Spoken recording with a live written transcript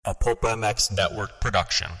A Pulp MX Network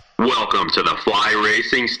production. Welcome to the Fly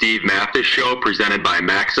Racing Steve Mathis Show, presented by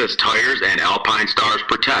Maxxis Tires and Alpine Stars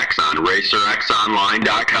Protects on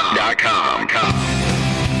RacerXOnline.com.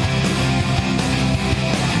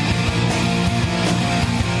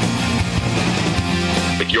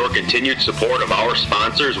 With your continued support of our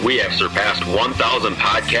sponsors, we have surpassed 1,000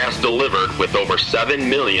 podcasts delivered with over 7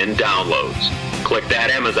 million downloads. Click that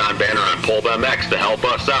Amazon banner on Pulp MX to help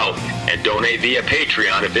us out and donate via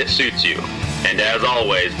Patreon if it suits you. And as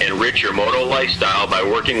always, enrich your moto lifestyle by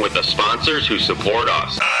working with the sponsors who support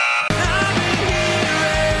us.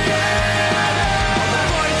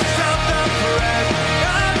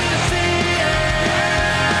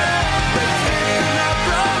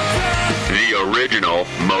 Original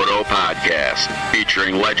Moto Podcast,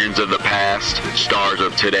 featuring legends of the past, stars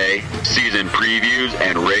of today, season previews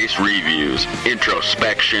and race reviews,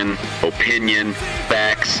 introspection, opinion,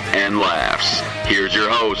 facts, and laughs. Here's your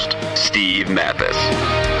host, Steve Mathis.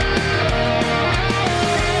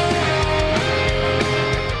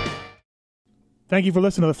 Thank you for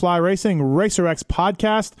listening to the Fly Racing RacerX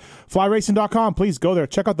podcast. FlyRacing.com. Please go there.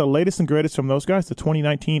 Check out the latest and greatest from those guys. The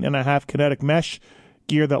 2019 and a half kinetic mesh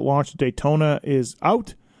gear that launched at Daytona is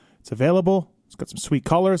out. It's available. It's got some sweet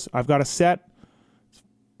colors. I've got a set.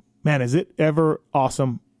 Man, is it ever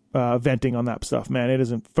awesome venting on that stuff, man. It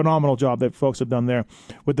is a phenomenal job that folks have done there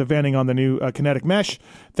with the venting on the new kinetic mesh.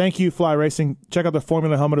 Thank you, Fly Racing. Check out the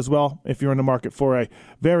Formula helmet as well if you're in the market for a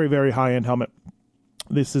very, very high-end helmet.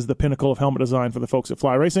 This is the pinnacle of helmet design for the folks at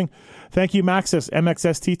Fly Racing. Thank you, Maxxis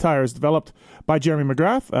MXST tires, developed by Jeremy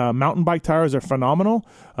McGrath. Mountain bike tires are phenomenal.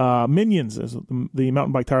 Minions is the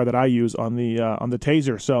mountain bike tire that I use on the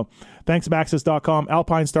Taser. So thanks, Maxxis.com.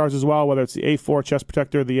 Alpine Stars as well, whether it's the A4 chest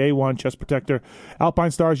protector, the A1 chest protector.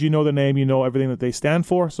 Alpine Stars, you know the name, you know everything that they stand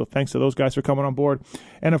for. So thanks to those guys for coming on board.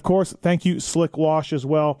 And of course, thank you, Slick Wash, as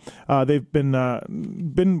well. They've been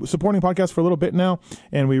supporting podcasts for a little bit now,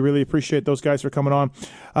 and we really appreciate those guys for coming on.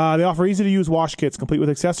 They offer easy-to-use wash kits, complete with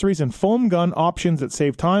accessories and foam gun options that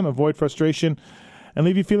save time, avoid frustration, and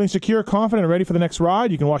leave you feeling secure, confident, and ready for the next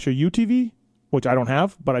ride. You can wash your UTV, which I don't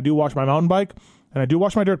have, but I do wash my mountain bike, and I do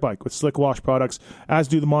wash my dirt bike with Slick Wash products, as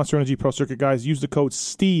do the Monster Energy Pro Circuit guys. Use the code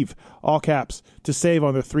STEVE, all caps, to save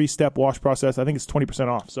on their 3-step wash process. I think it's 20%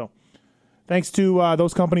 off. So thanks to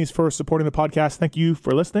those companies for supporting the podcast. Thank you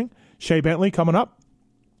for listening. Shae Bentley coming up.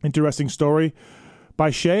 Interesting story by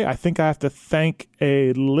Shae. I think I have to thank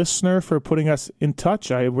a listener for putting us in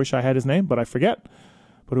touch. I wish I had his name, but I forget.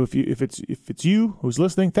 But if it's you who's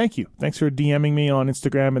listening, thank you. Thanks for DMing me on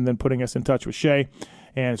Instagram and then putting us in touch with Shae.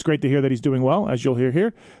 And it's great to hear that he's doing well, as you'll hear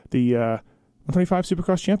here. The 125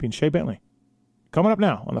 Supercross champion, Shae Bentley. Coming up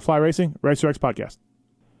now on the Fly Racing RacerX podcast.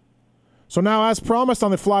 So now, as promised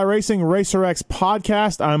on the Fly Racing RacerX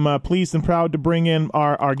podcast, I'm pleased and proud to bring in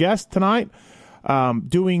our guest tonight.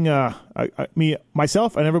 Doing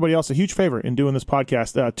myself and everybody else a huge favor in doing this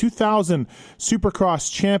podcast. 2000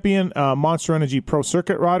 Supercross champion, Monster Energy Pro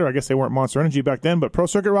Circuit rider. I guess they weren't Monster Energy back then, but Pro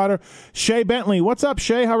Circuit rider, Shae Bentley. What's up,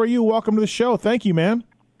 Shae? How are you? Welcome to the show. Thank you, man.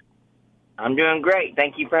 I'm doing great.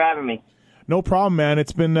 Thank you for having me. No problem, man.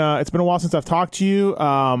 It's been a while since I've talked to you.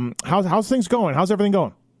 How's things going? How's everything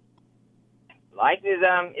going? Life is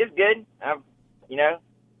good.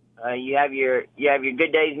 You have your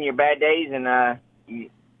good days and your bad days, and you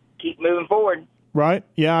keep moving forward. Right?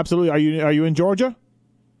 Yeah, absolutely. Are you in Georgia?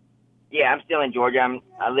 Yeah, I'm still in Georgia.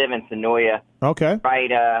 I live in Sonoya. Okay.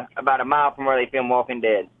 Right, about a mile from where they film Walking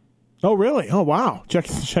Dead. Oh, really? Oh, wow. Check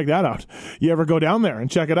that out. You ever go down there and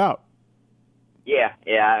check it out? Yeah.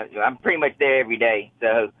 I'm pretty much there every day.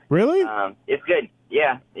 So really, it's good.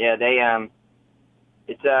 Yeah. They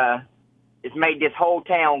it's made this whole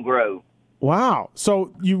town grow. Wow.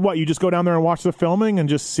 So you just go down there and watch the filming and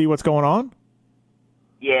just see what's going on?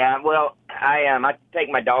 Yeah. Well, I take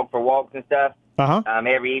my dog for walks and stuff.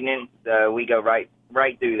 Every evening. So we go right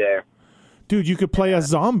through there. Dude, you could play a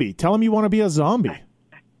zombie. Tell them you want to be a zombie.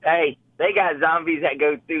 Hey, they got zombies that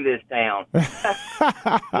go through this town.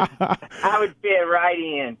 I would fit right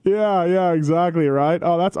in. Yeah, exactly, right.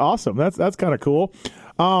 Oh, that's awesome. That's kind of cool.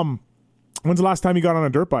 When's the last time you got on a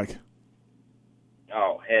dirt bike?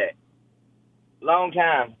 Oh, heck. Long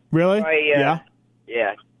time. Really? Probably, yeah.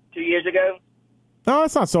 2 years ago. No,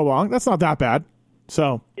 that's not so long. That's not that bad.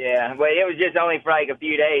 So. Yeah, well, it was just only for like a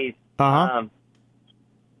few days. So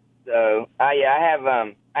I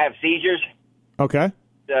have seizures. Okay.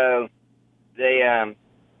 So the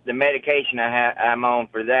medication I'm on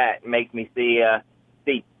for that makes me see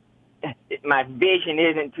my vision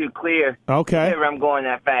isn't too clear. Okay. Whenever I'm going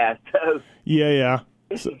that fast. So. Yeah.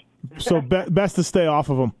 So best to stay off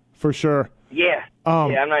of them for sure. Yeah.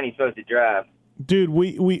 I'm not even supposed to drive. Dude,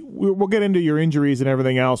 we'll get into your injuries and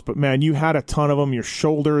everything else, but man, you had a ton of them. Your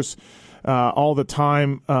shoulders, all the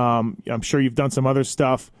time. I'm sure you've done some other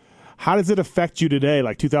stuff. How does it affect you today,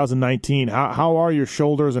 like 2019? How are your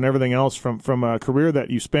shoulders and everything else from a career that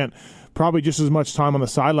you spent probably just as much time on the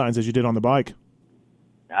sidelines as you did on the bike?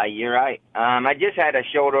 You're right. I just had a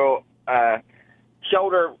shoulder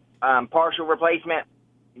partial replacement,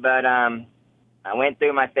 but I went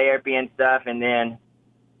through my therapy and stuff, and then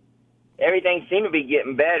everything seemed to be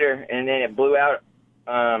getting better, and then it blew out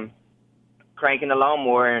cranking the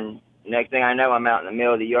lawnmower, and next thing I know, I'm out in the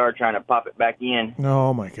middle of the yard trying to pop it back in.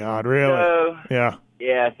 Oh, my God, really? So, yeah.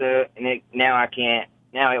 Yeah, so now I can't.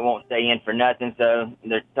 Now it won't stay in for nothing, so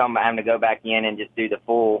they're talking about having to go back in and just do the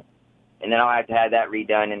full, and then I'll have to have that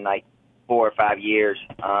redone in like 4 or 5 years.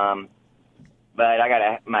 But I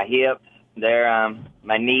got my hips, they're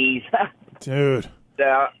my knees. Dude.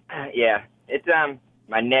 So, yeah, it's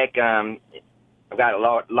my neck, I've got a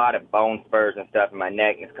lot of bone spurs and stuff in my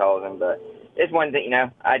neck it's causing, but it's one thing,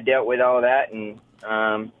 I dealt with all that, and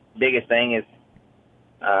biggest thing is,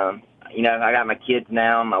 I got my kids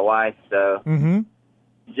now and my wife, so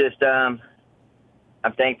just I'm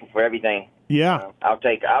thankful for everything. Yeah. I'll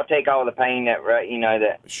take all the pain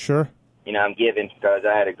that Sure. I'm given, because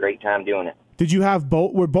I had a great time doing it. Did you have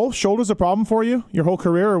were both shoulders a problem for you your whole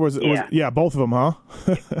career, or was both of them, huh?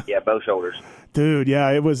 Yeah, both shoulders. Dude,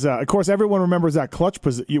 yeah, it was. Of course, everyone remembers that clutch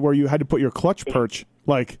where you had to put your clutch perch.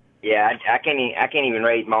 Like, yeah, I can't even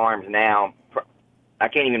raise my arms now. I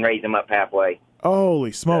can't even raise them up halfway.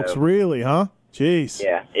 Holy smokes, really, huh? Jeez.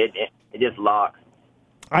 Yeah, it just locks.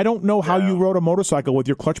 I don't know how you rode a motorcycle with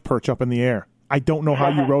your clutch perch up in the air. I don't know how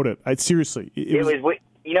you rode it. Seriously, it was.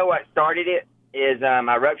 You know what started it is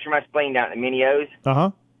I ruptured my spleen down at the Mini O's.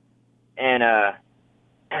 And I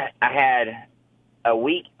had a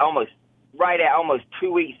week, almost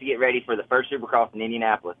 2 weeks to get ready for the first Supercross in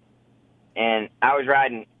Indianapolis. And I was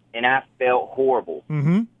riding, and I felt horrible.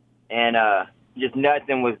 And just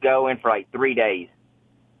nothing was going for like 3 days.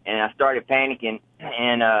 And I started panicking.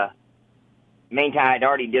 And meantime, I'd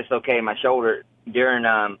already dislocated my shoulder during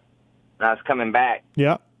when I was coming back.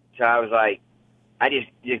 Yeah. So I was like, I just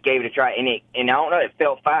gave it a try. And I don't know, it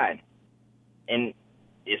felt fine. And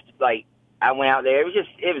it's like, I went out there.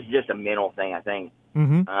 It was just a mental thing, I think.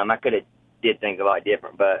 I could have did things a lot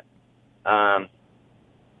different, but I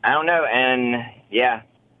don't know. And yeah,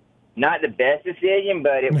 not the best decision,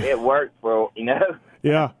 but it worked for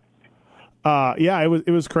Yeah, yeah.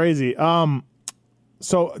 It was crazy.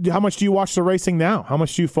 So how much do you watch the racing now? How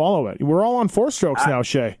much do you follow it? We're all on 4-strokes now,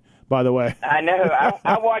 Shae. By the way, I know.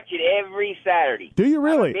 I watch it every Saturday. Do you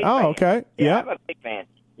really? Oh, fan. okay. Yeah, I'm a big fan.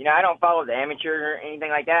 I don't follow the amateurs or anything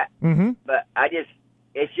like that. But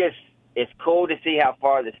it's cool to see how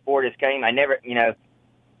far the sport has came. I never,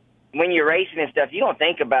 when you're racing and stuff, you don't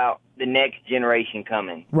think about the next generation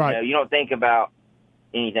coming. Right. You don't think about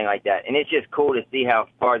anything like that. And it's just cool to see how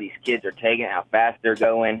far these kids are taking, how fast they're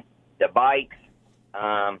going, the bikes.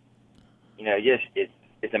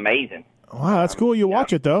 It's amazing. Wow, that's cool. You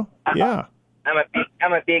watch it though. Yeah.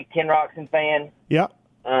 I'm a big Ken Roxon fan. Yeah.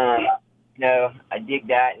 I dig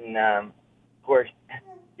that, and of course,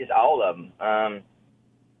 just all of them.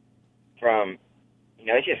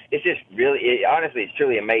 It's just really, honestly, it's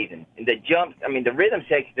truly amazing. And the jumps, the rhythm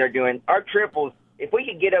sections they're doing, our triples. If we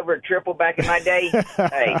could get over a triple back in my day,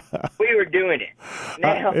 hey, we were doing it.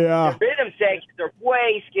 Now, the rhythm sections are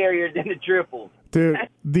way scarier than the triples. Dude,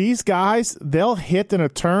 these guys, they'll hit in a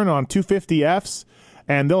turn on 250Fs,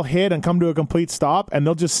 and they'll hit and come to a complete stop, and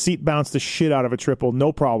they'll just seat bounce the shit out of a triple.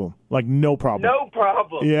 No problem. Like, no problem. No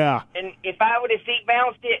problem. Yeah. And if I would have seat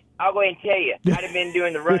bounced it, I'll go ahead and tell you, I'd have been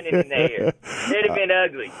doing the running in the air. It'd have been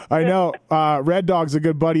ugly. I know. Red Dog's a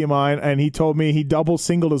good buddy of mine, and he told me he double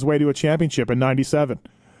singled his way to a championship in 97.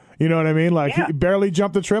 You know what I mean? Like, he barely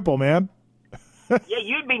jumped the triple, man. Yeah,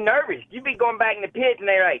 you'd be nervous. You'd be going back in the pits, and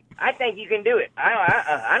they're like, I think you can do it.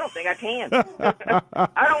 I don't think I can.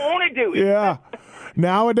 I don't want to do it. Yeah.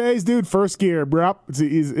 Nowadays, dude, first gear, bro, it's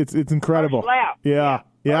incredible. First lap. Yeah.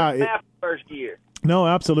 First lap, first gear. No,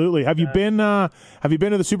 absolutely. Have you been to the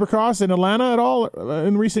Supercross in Atlanta at all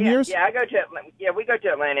in recent years? Yeah, we go to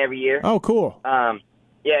Atlanta every year. Oh, cool. And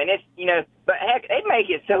it's but heck, they make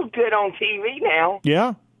it so good on TV now.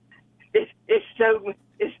 Yeah. It's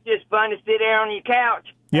just fun to sit there on your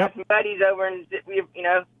couch. Yep. Have some buddies over and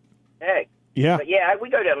heck. Yeah. But yeah, we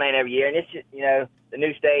go to Atlanta every year, and it's just the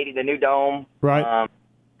new stadium, the new dome. Right.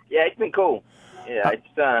 Yeah, it's been cool. Yeah,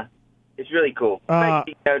 it's really cool.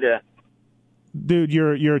 Especially, dude,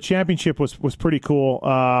 your championship was pretty cool.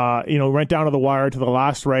 Went down to the wire to the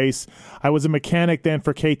last race. I was a mechanic then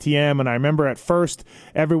for KTM, and I remember at first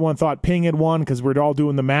everyone thought Ping had won because we're all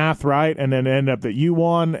doing the math, right? And then it ended up that you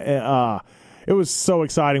won. It was so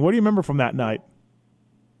exciting. What do you remember from that night?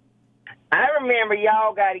 I remember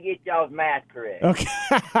y'all got to get y'all's math correct. Okay.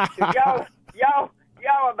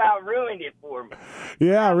 y'all about ruined it for me.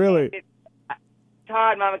 Yeah, really.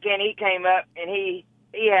 Todd, my mechanic, he came up and he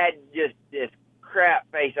had just this crap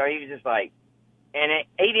face on. He was just like, and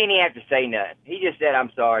he didn't even have to say nothing. He just said,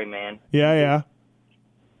 "I'm sorry, man." Yeah.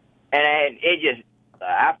 And it just,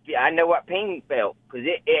 I know what Ping felt because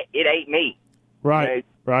it ate me. Right.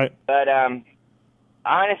 Right. But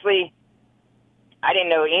honestly, I didn't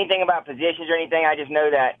know anything about positions or anything. I just know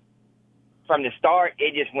that from the start,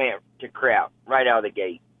 it just went to crap right out of the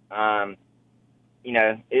gate.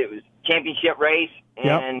 It was championship race,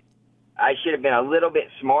 and I should have been a little bit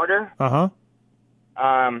smarter.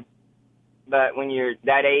 But when you're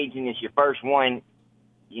that age and it's your first one,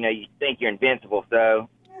 you think you're invincible. So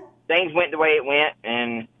things went the way it went,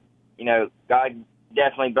 and God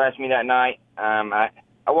definitely blessed me that night. I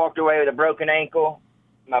walked away with a broken ankle.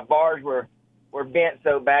 My bars were bent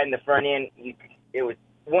so bad in the front end. It was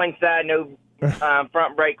one side, no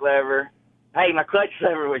front brake lever. Hey, my clutch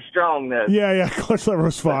lever was strong though. Yeah, clutch lever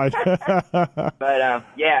was fine. But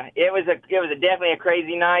it was definitely a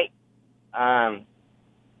crazy night.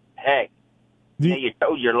 Heck, you're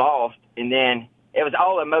told you're lost, and then it was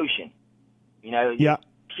all emotion.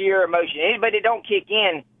 Pure emotion. But it don't kick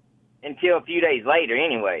in until a few days later,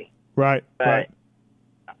 anyway. Right. But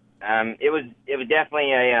it was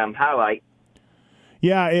definitely a highlight.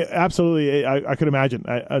 Yeah, absolutely. I could imagine.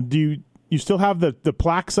 Do you still have the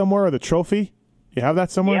plaque somewhere or the trophy? You have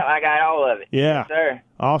that somewhere? Yeah, I got all of it. Yeah. Yes, sir.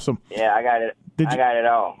 Awesome. Yeah, I got it. I got it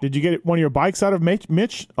all. Did you get one of your bikes out of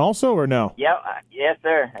Mitch also, or no? Yep. Yes,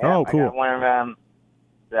 sir. Yep, oh, cool. I got one of them.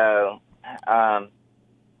 So,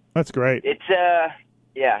 that's great. It's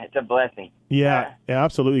it's a blessing. Yeah,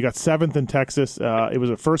 absolutely. You got 7th in Texas. It was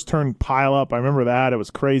a first turn pile up. I remember that. It was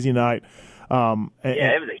a crazy night. It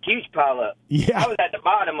was a huge pile up. Yeah. I was at the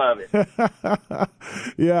bottom of it.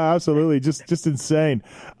 Yeah, absolutely. Just insane.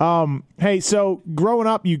 Hey, so growing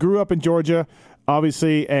up, you grew up in Georgia,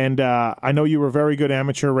 obviously, and I know you were a very good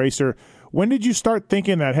amateur racer. When did you start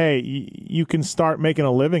thinking that, hey, you can start making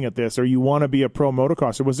a living at this, or you want to be a pro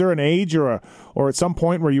motocrosser? Was there an age or at some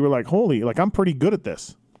point where you were like, holy, like I'm pretty good at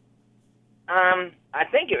this? I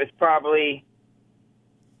think it was probably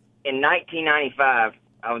in 1995.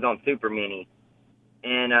 I was on Super Mini,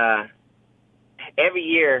 and every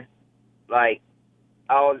year, like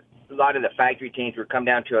a lot of the factory teams would come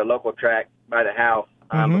down to a local track by the house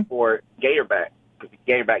before Gatorback, because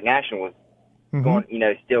Gatorback National was going,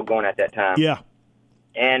 still going at that time. Yeah,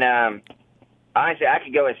 and honestly, I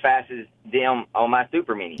could go as fast as them on my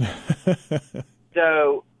Super Mini.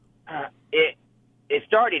 So it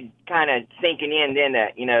started kind of sinking in then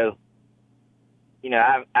that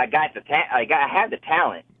I have the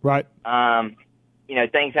talent. Right.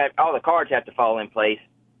 Things all the cards have to fall in place.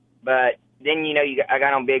 But then I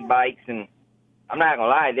got on big bikes, and I'm not gonna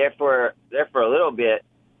lie, there for a little bit.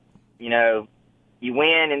 You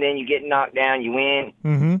win, and then you get knocked down. You win.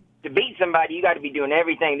 Mm-hmm. To beat somebody, you got to be doing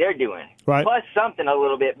everything they're doing, right, plus something a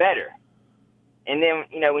little bit better. And then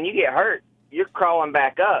when you get hurt, you're crawling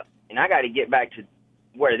back up, and I got to get back to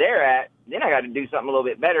where they're at. Then I got to do something a little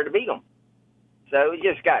bit better to beat them. So it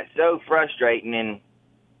just got so frustrating. And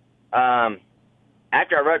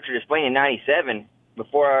after I ruptured a spleen in '97,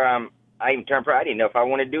 before I even turned pro, I didn't know if I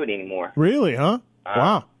wanted to do it anymore. Really, huh?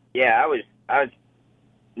 Wow. Yeah, I was.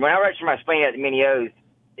 When I ruptured my spleen at the Mini O's,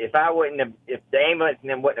 if the ambulance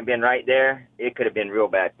wouldn't have been right there, it could have been real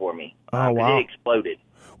bad for me. Oh, wow. It exploded.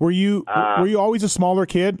 Were you always a smaller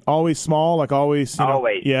kid? Always small, like always?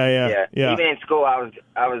 Always. Yeah. Even in school, I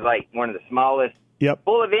was like one of the smallest. Yep.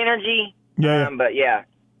 Full of energy. Yeah. But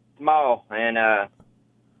small, and I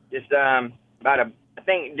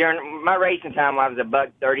think during my racing time, I was a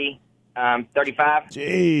 $130, 35.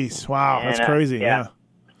 Jeez, wow, that's crazy. Yeah.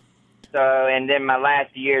 So, and then my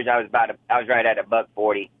last few years, I was right at a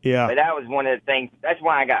 $140. Yeah. But that was one of the things. That's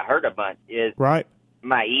why I got hurt a bunch. Is right.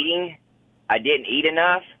 My eating. I didn't eat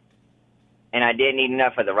enough, and I didn't eat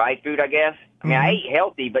enough of the right food, I guess. I mean, I ate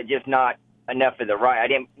healthy, but just not enough of the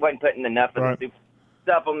right. I wasn't putting enough of the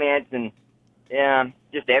supplements and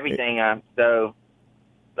just everything. So,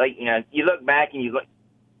 like, you look back and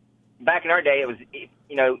back in our day, it was,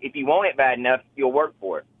 if you want it bad enough, you'll work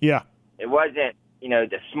for it. Yeah. It wasn't,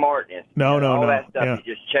 the smartness. No. All that stuff has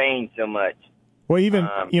just changed so much. Well,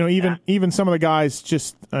 even some of the guys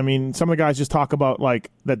just talk about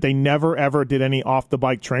like that they never ever did any off the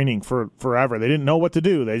bike training for forever. They didn't know what to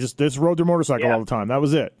do. They just rode their motorcycle all the time. That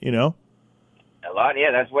was it, A lot,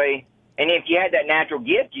 yeah. That's the way. And if you had that natural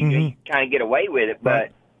gift, you kind of get away with it.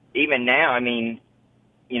 But even now, I mean,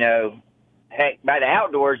 heck, by the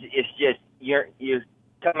outdoors, it's just you're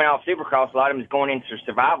coming off Supercross. A lot of them is going into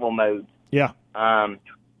survival mode. Yeah.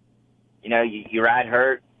 You ride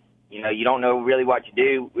hurt. You don't know really what to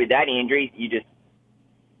do with that injury.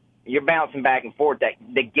 You're bouncing back and forth. That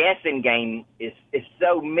the guessing game is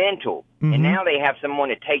so mental, and now they have someone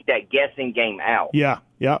to take that guessing game out. Yeah,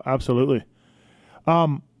 absolutely.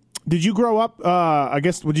 Did you grow up?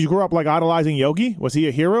 Did you grow up like idolizing Yogi? Was he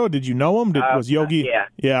a hero? Did you know him? Was Yogi?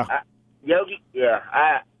 Yeah. Yogi.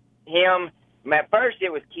 Yeah. Him. At first, it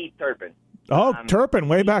was Keith Turpin. Oh, Turpin,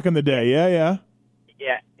 way back in the day. Yeah.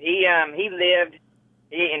 Yeah. He lived.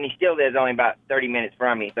 And he still lives only about 30 minutes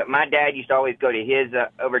from me. But my dad used to always go to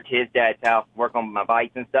over to his dad's house, work on my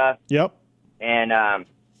bikes and stuff. Yep. And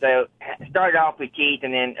so started off with Keith,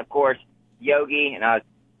 and then, of course, Yogi, and I was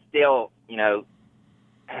still, then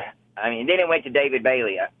it went to David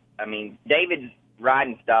Bailey. David's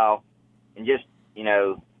riding style and just,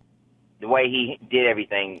 the way he did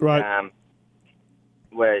everything. Right.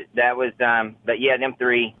 But yeah, them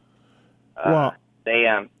three,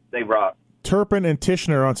 they rock. Turpin and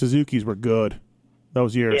Tishner on Suzuki's were good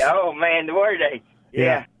those years. Yeah, oh man, were they?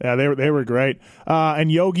 Yeah, they were great.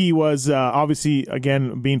 And Yogi was obviously,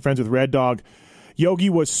 again, being friends with Red Dog. Yogi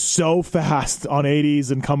was so fast on 80s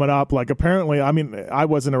and coming up. Like apparently, I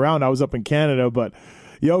wasn't around. I was up in Canada, but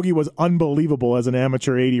Yogi was unbelievable as an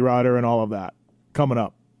amateur 80 rider and all of that coming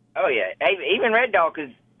up. Oh yeah, even Red Dog. Because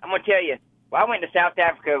I'm gonna tell you, I went to South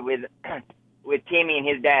Africa with Timmy and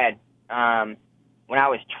his dad. When I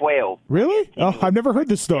was 12. Really? Oh, I've never heard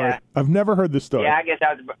this story. Yeah. I've never heard this story. Yeah, I guess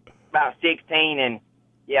I was about 16, and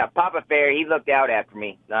Papa Fair, he looked out after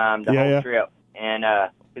me the whole trip, and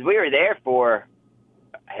because we were there for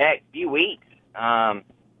a few weeks, and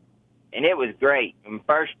it was great. And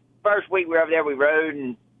first week we were over there, we rode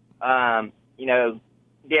and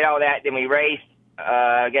did all that. Then we raced.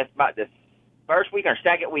 I guess about the first week or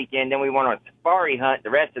second weekend. Then we went on a safari hunt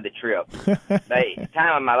the rest of the trip.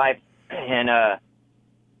 Time of my life, and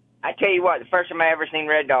I tell you what, the first time I ever seen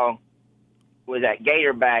Red Dog was at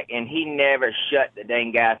Gatorback, and he never shut the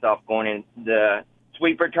dang gas off going in the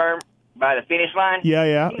sweeper turn by the finish line. He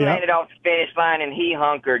landed off the finish line, and he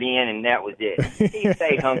hunkered in, and that was it. He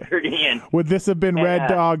stayed hunkered in. Would this have been Red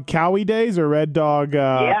Dog Cowie days or Red Dog?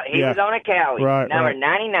 He was on a Cowie, number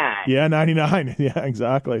 99. Yeah, 99. Yeah,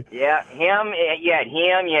 exactly. Yeah, him. You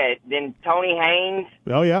had then Tony Haynes.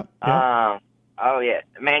 Oh yeah.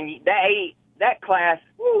 Man, that class,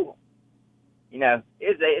 woo,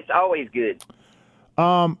 it's always good.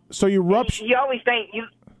 So you ruptured. You always think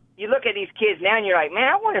you look at these kids now, and you're like, man,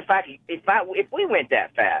 I wonder if we went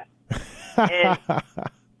that fast. And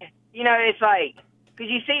it's like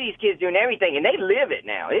because you see these kids doing everything, and they live it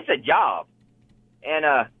now. It's a job, and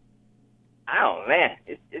I don't know, man,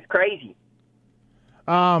 it's crazy.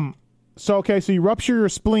 So you rupture your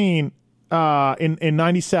spleen in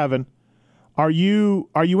 97. Are you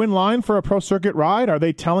in line for a pro circuit ride? Are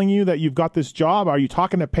they telling you that you've got this job? Are you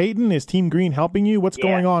talking to Payton? Is Team Green helping you? What's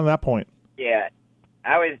going on at that point? Yeah,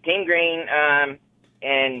 I was Team Green,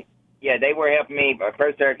 and they were helping me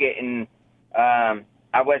pro circuit, and I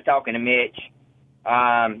was talking to Mitch,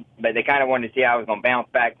 but they kind of wanted to see how I was going to bounce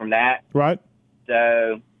back from that. Right.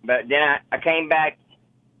 So, but then I came back.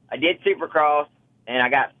 I did Supercross, and I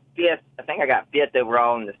got fifth. I think I got fifth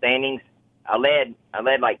overall in the standings. I led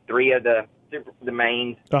like three of the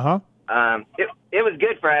mains. Uh-huh. It was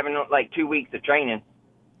good for having like 2 weeks of training.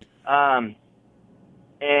 And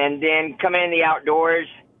then coming in the outdoors,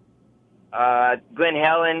 Glen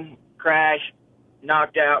Helen crashed,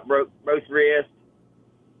 knocked out, broke both wrists.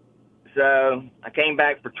 So I came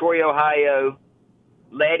back for Troy, Ohio,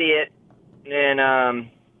 led it, and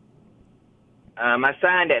I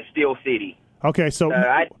signed at Steel City. Okay, so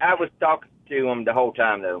I was talking to him the whole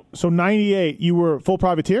time, though. So 98, you were full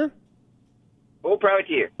privateer? Full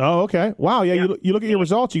privateer. Oh, okay. Wow, yeah. You look at your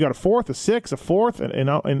results. You got a fourth, a sixth, a fourth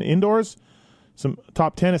in indoors, some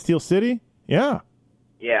top 10 at Steel City. Yeah.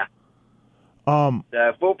 Yeah. So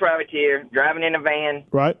full privateer, driving in a van.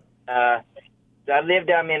 Right. So I lived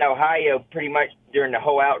in Ohio pretty much during the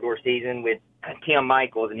whole outdoor season with Tim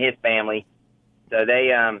Michaels and his family. So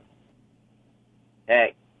they,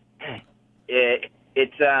 it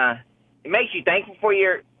makes you thankful for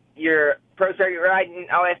your pro circuit riding and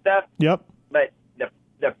all that stuff. Yep. But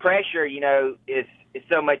the pressure, is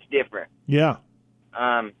so much different. Yeah.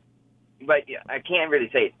 but I can't really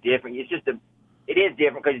say it's different. It's just it is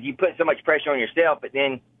different because you put so much pressure on yourself, but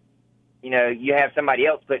then, you have somebody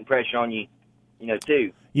else putting pressure on you,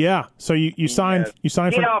 too. Yeah. So you signed Get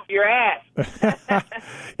for off your ass.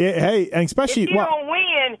 Hey, and especially if you don't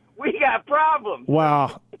win, we got problems.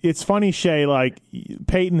 Wow. It's funny, Shae, like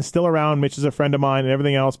Payton's still around, Mitch is a friend of mine and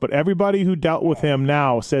everything else, but everybody who dealt with him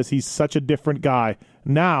now says he's such a different guy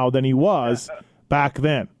now than he was back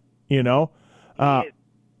then, Yeah.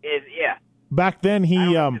 Back then he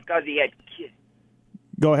because he had kids.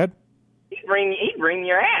 Go ahead. He'd bring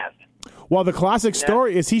your ass. Well, the classic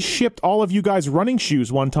story is he shipped all of you guys running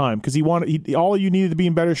shoes one time because all of you needed to be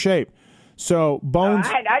in better shape. So Bones,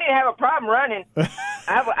 I didn't have a problem running.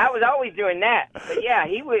 I was always doing that. But yeah,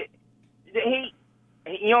 he would.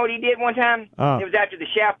 You know what he did one time? It was after the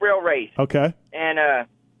Chaparral race. Okay. And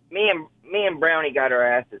me and Brownie got our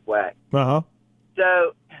asses whacked.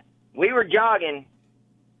 So we were jogging,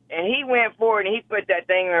 and he went forward and he put that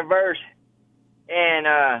thing in reverse,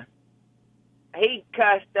 and he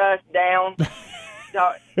cussed us down.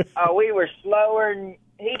 So we were slower, and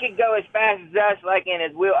he could go as fast as us, like in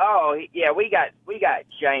his wheel. Oh, yeah, we got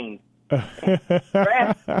shamed. Mike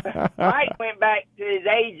went back to his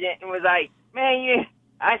agent and was like, "Man,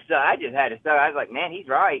 I just had to stop." I was like, "Man, he's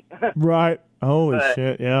right." Right. Holy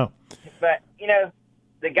shit! Yeah. But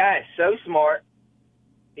the guy is so smart.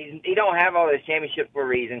 He don't have all those championships for a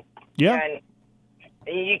reason. Yeah. And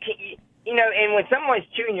you can, and when someone's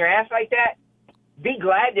chewing your ass like that, be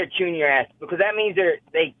glad they're chewing your ass because that means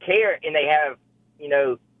they care and they have,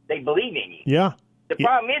 they believe in you. Yeah. The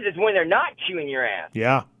problem is when they're not chewing your ass.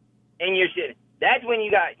 Yeah. And that's when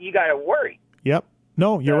you got to worry. Yep.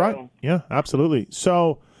 No, you're right. Yeah, absolutely.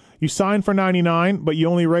 So you signed for 99, but you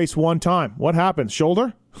only raced one time. What happened?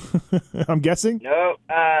 Shoulder? I'm guessing? No.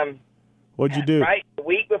 What'd you do? Right. A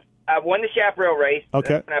week before, I won the Chaparral race.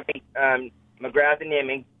 Okay. That's when I beat McGrath and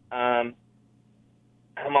Hemming. I'm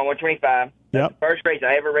on 125. That's the first race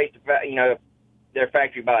I ever raced, their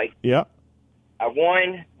factory bike. Yeah. I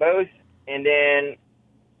won both, and then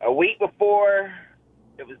a week before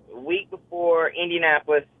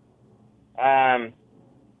Indianapolis, I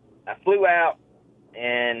flew out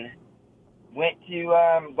and went to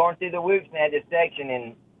going through the whoops and had this section,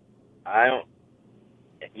 and I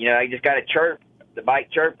just got a chirp. The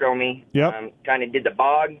bike chirped on me. Yeah. Kind of did the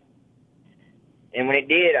bog, and when it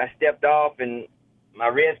did, I stepped off and my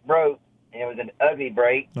wrist broke, and it was an ugly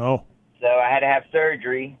break. Oh. So I had to have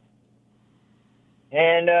surgery.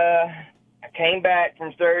 And I came back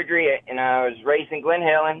from surgery, and I was racing Glen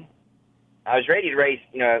Helen. I was ready to race,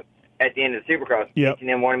 at the end of the Supercross. Yep. And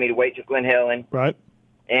then wanted me to wait till Glen Helen. Right.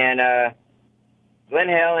 And Glen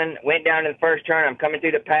Helen went down to the first turn. I'm coming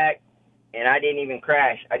through the pack, and I didn't even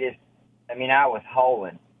crash. I was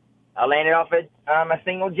hauling. I landed off a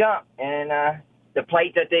single jump, and the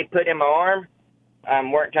plate that they put in my arm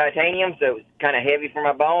weren't titanium, so it was kind of heavy for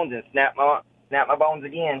my bones and snapped my bones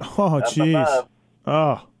again. Oh, jeez.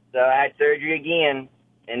 Oh. So I had surgery again,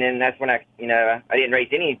 and then that's when I didn't race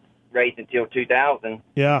any race until 2000.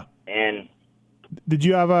 Yeah. And did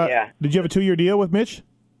you have a 2-year deal with Mitch?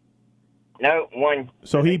 No, one.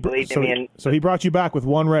 So he brought you back with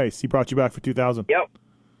one race. He brought you back for 2000. Yep.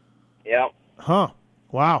 Huh.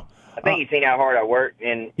 Wow. I think he's seen how hard I worked,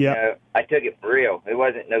 and I took it for real. It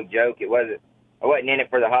wasn't no joke. I wasn't in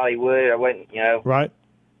it for the Hollywood. I wasn't, Right.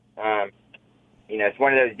 It's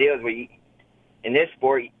one of those deals where in this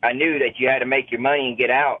sport, I knew that you had to make your money and get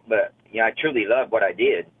out, but I truly loved what I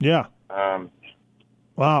did. Yeah.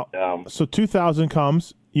 Wow. So 2000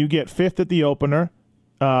 comes. You get 5th at the opener,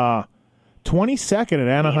 22nd at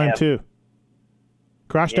Anaheim too.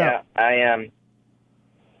 Crashed out. That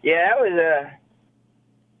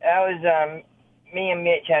was me and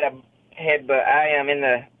Mitch had a headbutt. I am in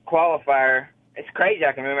the qualifier. It's crazy.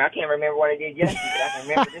 I can't remember what I did yesterday. But I can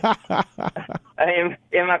remember this. I am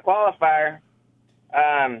in my qualifier.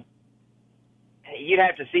 You'd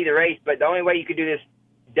have to see the race, but the only way you could do this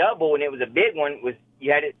double, and it was a big one, was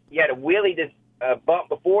you had to wheelie this bump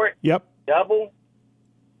before it. Yep. Double,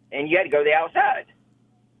 and you had to go to the outside.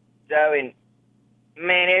 So, and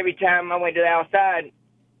man, every time I went to the outside,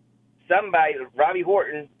 somebody, Robbie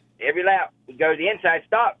Horton, every lap would go to the inside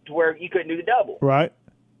stop to where you couldn't do the double. Right.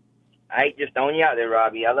 I hate just throwing you out there,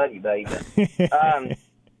 Robbie. I love you, baby.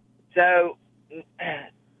 So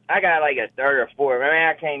I got like a third or fourth.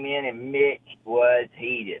 I came in and Mitch was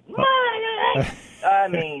heated. I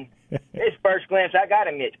mean, his first glimpse, I got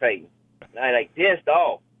a Mitch Payton. I like pissed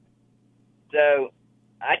off. So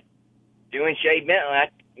doing Shae Bentley, I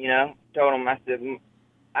told him, I said,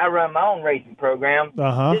 I run my own racing program.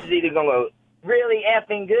 Uh-huh. This is either going to go really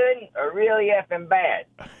effing good or really effing bad.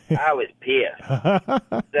 I was pissed.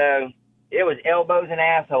 So it was elbows and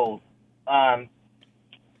assholes. That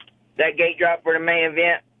gate drop for the main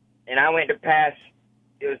event, and I went to pass.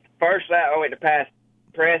 It was the first lap. I went to pass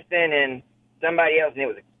Preston and somebody else, and it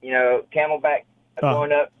was Camelback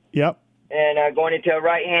going up. Yep. And going into a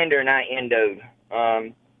right-hander, and I endoed.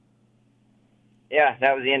 Yeah,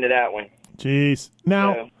 that was the end of that one. Jeez.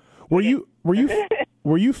 Now, were you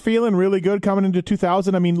feeling really good coming into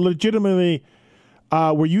 2000? I mean, legitimately,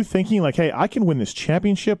 were you thinking like, "Hey, I can win this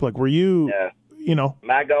championship"? Like, were you? No.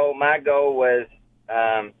 My goal was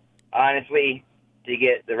honestly to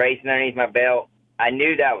get the racing underneath my belt. I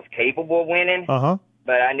knew that I was capable of winning.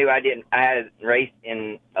 But I knew I hadn't raced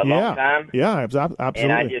in a long time. Yeah, absolutely.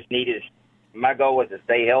 And I just needed. My goal was to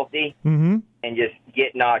stay healthy and just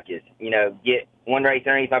get notches. Get one race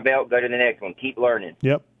underneath my belt, go to the next one, keep learning.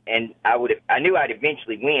 Yep. And I knew I'd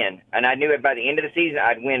eventually win, and I knew that by the end of the season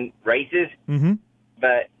I'd win races.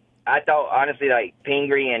 But I thought honestly, like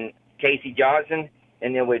Pingree and Casey Johnson,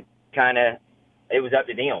 and then it was up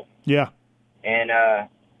to them. Yeah. And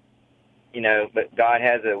but God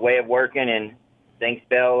has a way of working, and things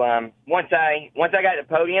fell. Once I got to the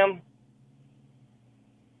podium,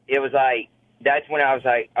 it was like that's when I was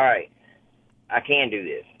like, all right, I can do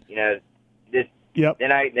this. This. Yep.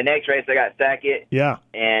 Then the next race I got second. Yeah.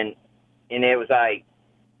 And it was like,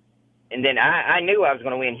 and then I knew I was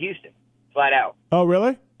going to win Houston, flat out. Oh,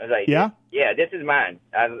 really? I was like, yeah, this is mine.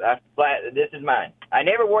 This is mine. I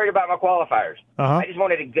never worried about my qualifiers. I just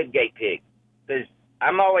wanted a good gate pick because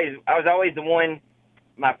I was always the one.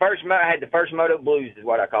 I had the first moto blues, is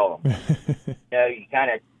what I call them. You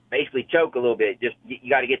kind of basically choke a little bit. Just you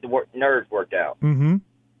got to get the nerves worked out.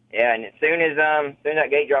 Yeah, and as soon as that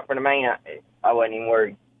gate dropped for the main, I wasn't even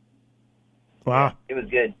worried. Wow, yeah, it was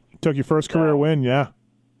good. Took your first career win,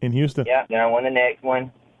 in Houston. Yeah, then I won the next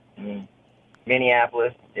one,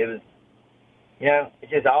 Minneapolis. It was,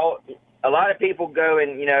 it's just a lot of people go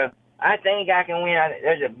and I think I can win.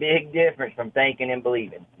 There's a big difference from thinking and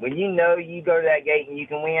believing. When you go to that gate and you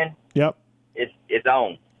can win, yep, it's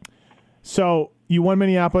on. So you won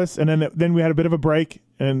Minneapolis, and then we had a bit of a break,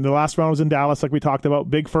 and the last round was in Dallas, like we talked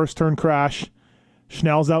about. Big first turn crash.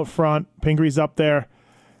 Schnell's out front. Pingree's up there.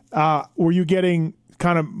 Were you getting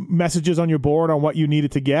kind of messages on your board on what you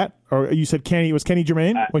needed to get, or you said Kenny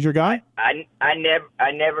Germain was your guy? I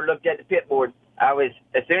never looked at the pit board. As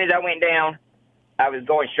soon as I went down, I was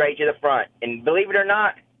going straight to the front, and believe it or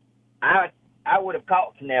not, I would have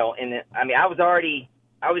caught Schnell I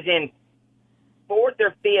was in fourth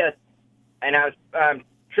or fifth, and I was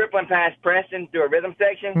tripling past Preston through a rhythm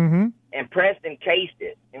section, and Preston cased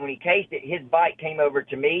it. And when he cased it, his bike came over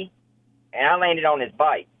to me, and I landed on his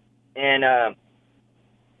bike. And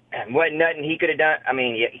wasn't nothing he could have done. I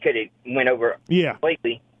mean, he could have went over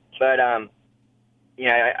completely, but I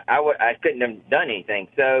couldn't have done anything.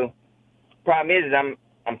 So problem is I'm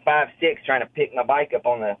 5'6", trying to pick my bike up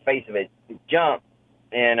on the face of a jump,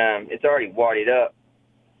 and it's already wadded up.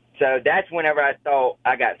 So that's whenever I thought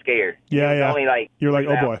I got scared. Yeah. Only like you're like,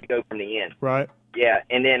 oh boy, to go from the end. Right. Yeah,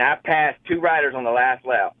 and then I passed two riders on the last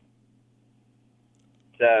lap.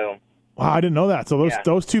 So. Wow, I didn't know that. So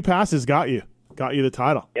those two passes got you the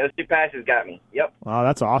title. Those two passes got me. Yep. Wow,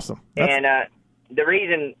 that's awesome. And the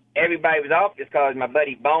reason everybody was off is because my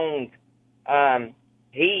buddy Bones, when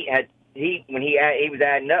he was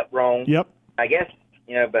adding up wrong. Yep. I guess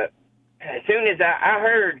but as soon as I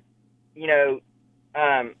heard,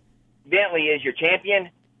 Bentley is your champion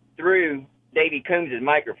through Davey Coombs'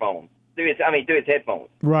 microphone, through his headphones.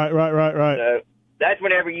 Right. So that's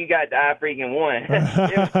whenever you got the I freaking won.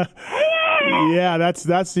 Yeah, that's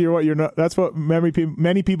what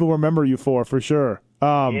many people remember you for sure.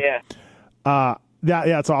 It's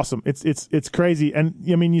awesome. It's crazy. And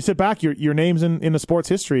I mean, you sit back, your name's in the sports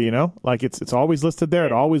history, like it's always listed there.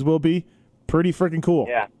 It always will be. Pretty freaking cool.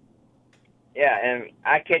 Yeah. Yeah. And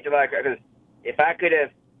I catch a lot of crap because if I could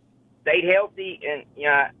have stayed healthy and,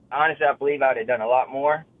 honestly, I believe I'd have done a lot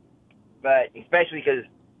more, but especially because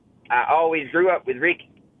I always grew up with Ricky,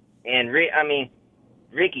 and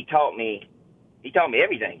Ricky taught me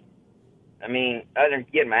everything. I mean, other than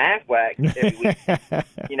getting my ass whacked every week,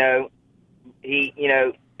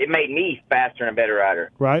 it made me faster and a better rider.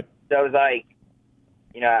 Right. So it was like,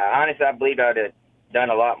 honestly, I believe I'd have done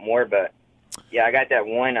a lot more, but yeah, I got that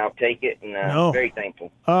one. I'll take it, and I'm very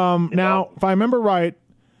thankful. Now, if I remember right,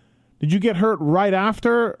 did you get hurt right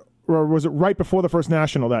after, or was it right before the first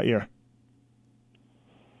national that year?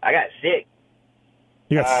 I got sick.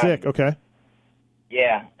 You got sick, okay.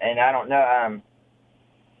 Yeah, and I don't know.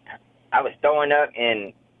 I was throwing up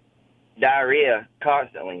in diarrhea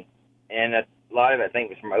constantly, and a lot of it, I think,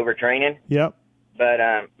 was from overtraining. Yep.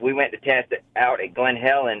 But we went to test it out at Glen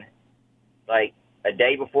Helen like a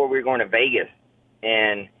day before we were going to Vegas,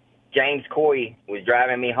 and James Coy was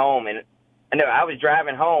driving me home, and I was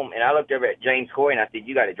driving home, and I looked over at James Coy and I said,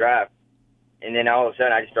 "You got to drive." And then all of a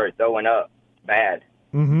sudden, I just started throwing up bad,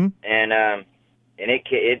 and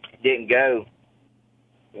it didn't go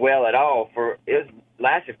well at all.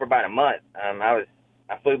 Lasted for about a month. I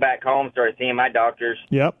flew back home, started seeing my doctors.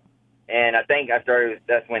 Yep. And I think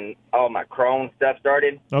that's when all my Crohn's stuff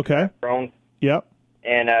started. Okay. Crohn's. Yep.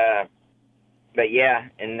 And, but yeah,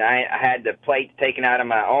 and I had the plates taken out of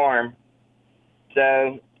my arm.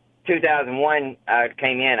 So 2001, I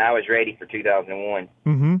came in, I was ready for 2001.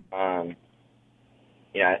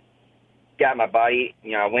 Got my body,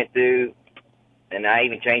 I went through, and I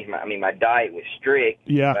even changed my diet was strict.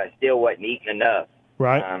 Yeah. But I still wasn't eating enough.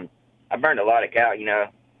 Right. I burned a lot of calories,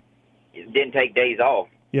 it didn't take days off.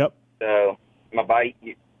 Yep. So my body,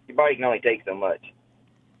 your body can only take so much.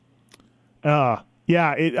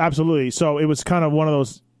 Yeah, it absolutely. So it was kind of one of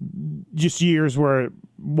those just years where it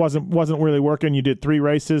wasn't really working. You did 4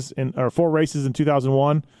 races in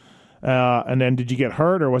 2001, and then did you get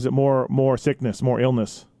hurt, or was it more sickness, more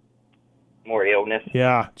illness? More illness.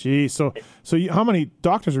 Yeah, geez. So how many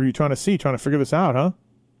doctors were you trying to figure this out, huh?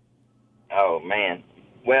 Oh man,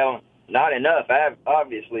 well. Not enough,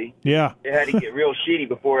 obviously. Yeah. It had to get real shitty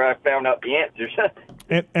before I found out the answers.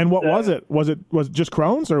 and what was it? Was it just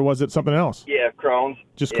Crohn's, or was it something else? Yeah, Crohn's.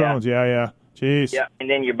 Just Crohn's, yeah. Jeez. Yeah, and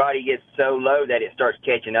then your body gets so low that it starts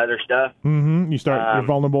catching other stuff. Mm-hmm. You're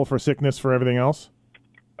vulnerable for sickness, for everything else.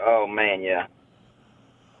 Oh, man, yeah.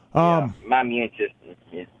 My immune system,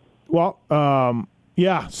 yeah. Well,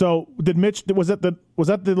 yeah. So did Mitch? Was that the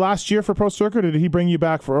last year for Pro Circuit, or did he bring you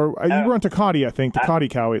back for? You were on Ducati, I think, Ducati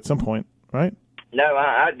Cowie at some point, right? No,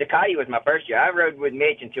 Ducati was my first year. I rode with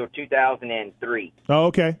Mitch until 2003. Oh,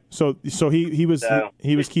 okay. So he was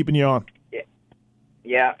keeping you on.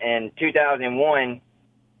 Yeah. And 2001.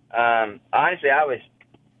 Honestly, I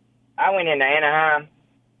went into Anaheim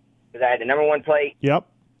because I had the number 1 plate. Yep.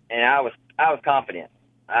 And I was confident.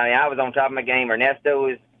 I mean, I was on top of my game. Ernesto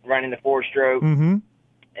was running the 4-stroke. Mm-hmm.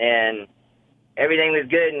 And everything was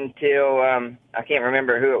good until I can't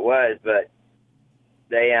remember who it was, but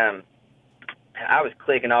they I was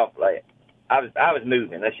clicking off, like I was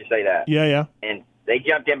moving. Let's just say that. Yeah. And they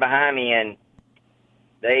jumped in behind me, and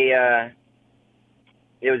they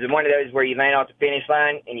it was one of those where you land off the finish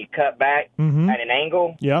line and you cut back at an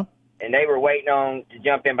angle. Yeah. And they were waiting on to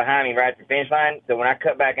jump in behind me right at the finish line. So when I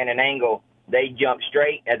cut back at an angle, they jumped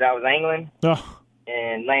straight as I was angling. Oh.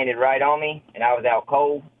 And landed right on me, and I was out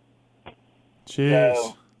cold. Jeez.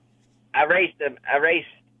 So I raced the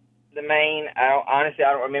main. I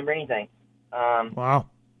don't remember anything. Wow.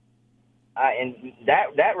 And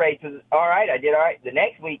that race was all right. I did all right. The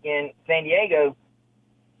next weekend, San Diego,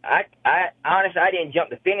 I honestly I didn't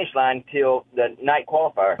jump the finish line till the night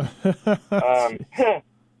qualifier.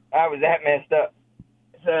 I was that messed up.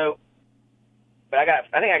 So, but I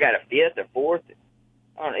think I got a 5th or 4th.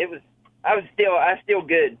 I don't know. I was still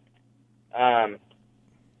good. I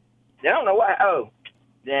don't know why. Oh,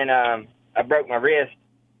 then I broke my wrist.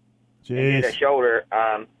 Jeez. And did a shoulder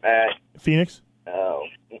at Phoenix. Oh,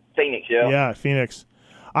 Phoenix, yeah. Yeah, Phoenix.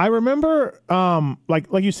 I remember,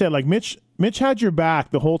 like you said, like Mitch had your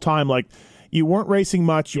back the whole time. Like you weren't racing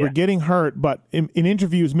much, you were getting hurt, but in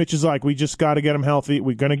interviews, Mitch is like, "We just got to get him healthy.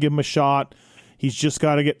 We're gonna give him a shot. He's just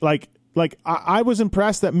got to get like." I was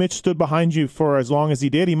impressed that Mitch stood behind you for as long as he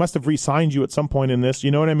did. He must have re-signed you at some point in this.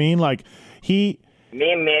 You know what I mean? Like me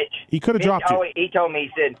and Mitch. He could have dropped you. He told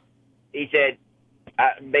me. He said,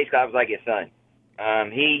 basically, I was like his son.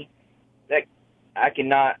 I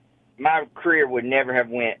cannot. My career would never have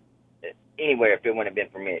went anywhere if it wouldn't have been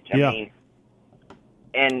for Mitch. I mean,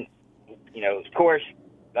 and of course,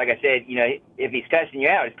 like I said, if he's cussing you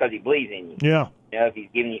out, it's because he believes in you. Yeah. If he's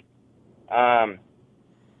giving you, and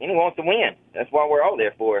he wants to win. That's what we're all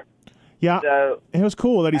there for. Yeah. So it was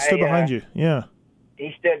cool that he stood behind you. Yeah.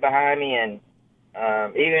 He stood behind me, and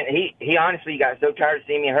even he honestly got so tired of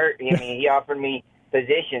seeing me hurt. I mean, he offered me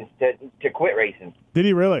positions to quit racing. Did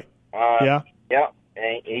he really? Yeah. Yeah.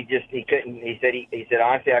 And he couldn't. He said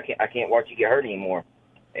honestly, I can't watch you get hurt anymore.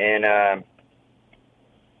 And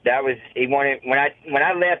that was he wanted when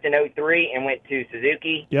I left in 2003 and went to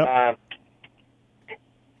Suzuki. Yep.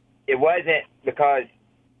 It wasn't because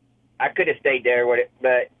I could have stayed there with it,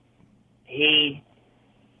 but he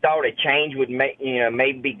thought a change would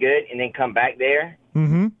maybe be good and then come back there.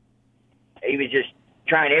 Mm-hmm. He was just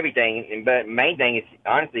trying everything, but main thing is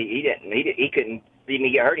honestly he couldn't see me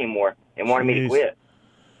get hurt anymore and wanted me to quit.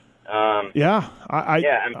 Yeah,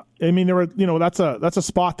 I mean, there were, that's a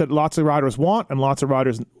spot that lots of riders want and lots of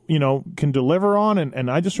riders, can deliver on. And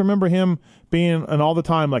I just remember him being and all the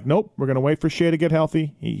time like, nope, we're going to wait for Shae to get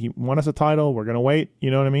healthy. He won us a title. We're going to wait.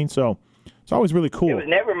 You know what I mean? So it's always really cool. It was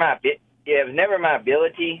never my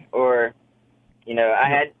ability or, I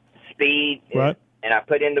had speed right. and I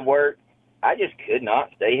put in the work. I just could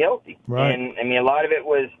not stay healthy. Right. And I mean, a lot of it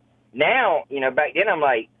was now, back then I'm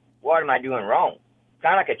like, what am I doing wrong?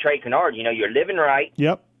 Kind of like a Trey Kennard, you're living right.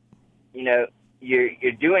 Yep. You're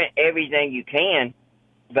doing everything you can,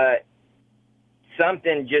 but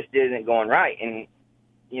something just isn't going right. And,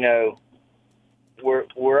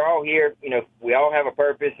 we're all here, we all have a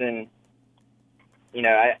purpose. And,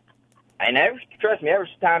 I never, trust me, every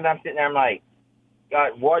time I'm sitting there, I'm like,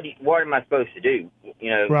 God, what am I supposed to do?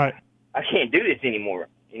 Right. I can't do this anymore.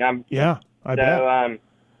 Yeah, I bet.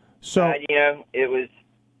 It was,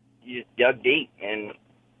 you just dug deep, and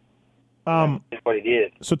that's what it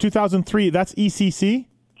is. So 2003, that's ECC?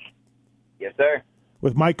 Yes, sir.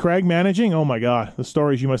 With Mike Craig managing? Oh, my God. The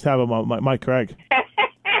stories you must have about Mike Craig.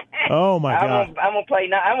 Oh, my God. I'm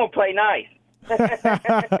gonna play nice.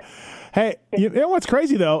 Hey, you know what's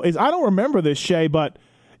crazy, though, is I don't remember this, Shae, but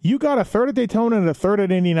you got a third at Daytona and a third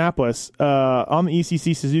at Indianapolis on the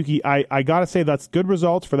ECC Suzuki. I got to say that's good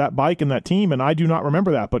results for that bike and that team, and I do not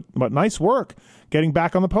remember that. But nice work getting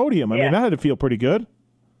back on the podium. I mean, that had to feel pretty good.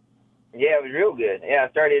 Yeah, it was real good. Yeah, I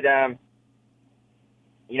started, it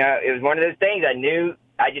was one of those things I knew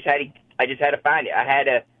I just had to find it. I had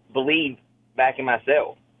to believe back in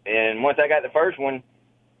myself. And once I got the first one,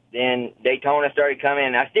 then Daytona started coming.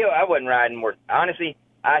 And I wasn't riding work. Honestly,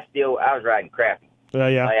 I was riding crappy.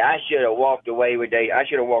 Yeah. Like, I should have walked away with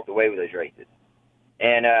those races.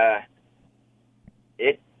 And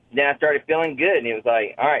then I started feeling good, and it was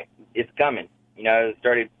like, all right, it's coming.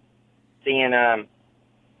 Started seeing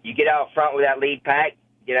you get out front with that lead pack,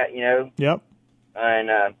 Yep.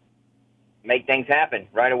 And make things happen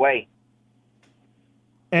right away.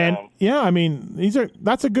 And I mean,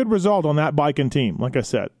 that's a good result on that bike and team. Like I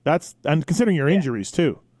said, and considering your injuries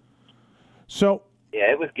too. So yeah,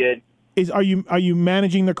 it was good. Are you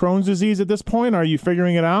managing the Crohn's disease at this point? Are you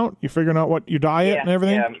figuring it out? You figuring out what your diet and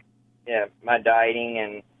everything? Yeah, my dieting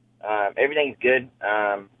and everything's good.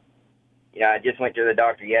 I just went to the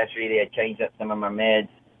doctor yesterday. They had changed up some of my meds.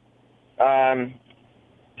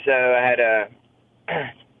 So I had it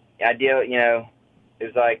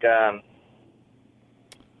was like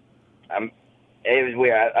it was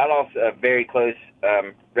weird. I lost a very close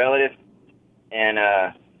relative, and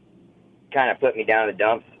kind of put me down in the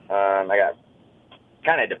dumps. I got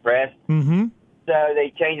kind of depressed. Mm-hmm. So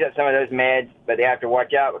they changed up some of those meds, but they have to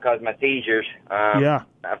watch out because of my seizures. I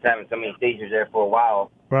was having so many seizures there for a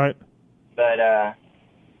while. Right. But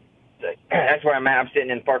that's where I'm at. I'm sitting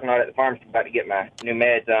in the parking lot at the pharmacy about to get my new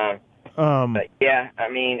meds on. But yeah, I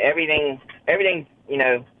mean, everything's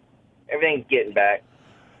getting back.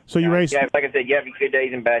 So you race. Yeah, like I said, you have good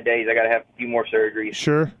days and bad days. I got to have a few more surgeries.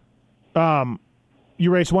 Sure. You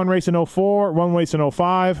raced one race in 2004, one race in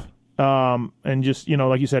 2005, and just,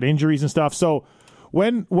 like you said, injuries and stuff. So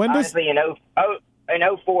when honestly, in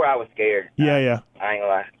 2004, I was scared. Yeah. I ain't gonna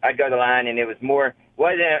lie. I'd go to the line, and it was more,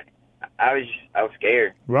 I was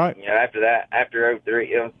scared. Right. After that, after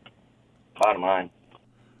 2003, it was bottom line.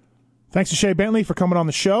 Thanks to Shae Bentley for coming on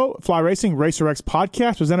the show. Fly Racing Racer X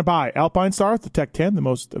podcast presented by Alpine Stars, the Tech 10, the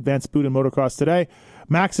most advanced boot in motocross today.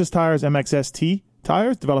 Maxxis Tires, MXST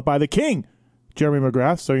tires, developed by the King, Jeremy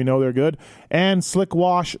McGrath, so you know they're good. And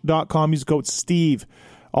slickwash.com. Use code STEVE,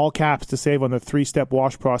 all caps, to save on the 3-step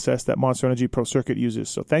wash process that Monster Energy Pro Circuit uses.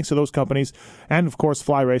 So thanks to those companies. And, of course,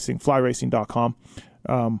 Fly Racing, flyracing.com.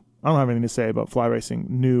 I don't have anything to say about Fly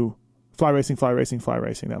Racing. Fly Racing.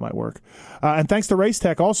 That might work. And thanks to Race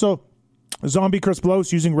Tech. Also, Zombie Chris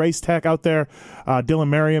Blows using Race Tech out there. Dylan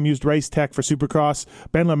Merriam used Race Tech for Supercross.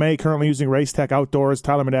 Ben LeMay currently using Race Tech outdoors.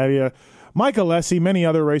 Tyler Medaglia, Mike Alessi, many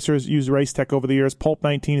other racers use Race Tech over the years.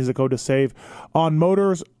 Pulp19 is a code to save on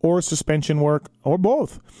motors or suspension work or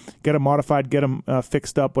both. Get them modified, get them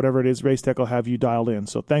fixed up, whatever it is, Race Tech will have you dialed in.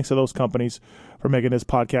 So thanks to those companies for making this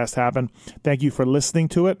podcast happen. Thank you for listening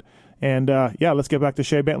to it. And let's get back to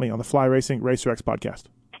Shae Bentley on the Fly Racing Racer X podcast.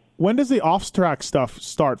 When does the off-track stuff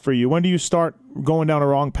start for you? When do you start going down a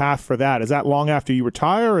wrong path for that? Is that long after you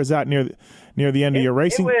retire, or is that near the end of your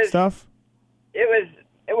racing stuff? It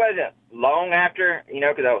wasn't long after,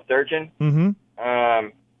 because I was searching. Mm-hmm.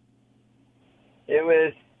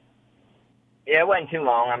 It wasn't too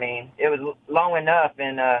long. I mean, it was long enough,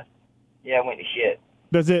 and it went to shit.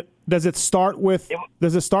 Does it start with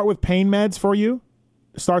pain meds for you?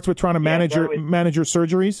 It starts with trying to manage your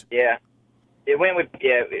surgeries? Yeah. it went with,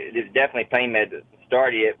 it was definitely pain meds that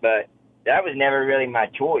started it, but that was never really my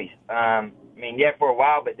choice. I mean, yeah, for a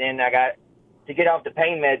while, but then to get off the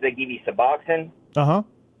pain meds, they give you Suboxone. Uh-huh.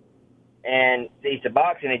 And the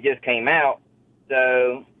Suboxone had just came out,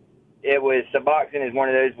 so Suboxone is one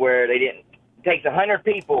of those where it takes 100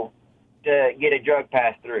 people to get a drug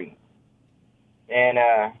passed through. And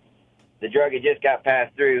the drug had just got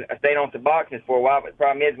passed through. I stayed on Suboxone for a while, but the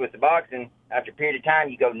problem is with Suboxone, after a period of time,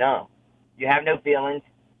 you go numb. You have no feelings.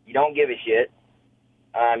 You don't give a shit.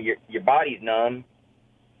 Your body's numb,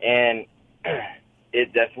 and I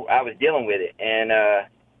was dealing with it. And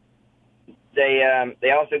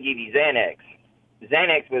they also give you Xanax.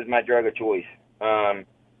 Xanax was my drug of choice.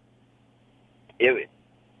 It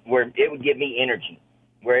would give me energy,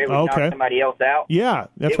 where it would knock somebody else out. Yeah,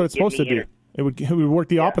 that's what it's supposed to do. It would work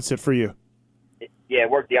the opposite for you. It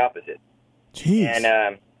worked the opposite. Jeez.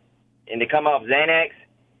 And to come off Xanax,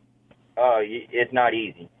 it's not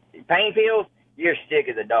easy. Pain pills, you're sick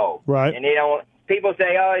as a dog. Right. And people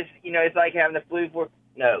say, it's like having the flu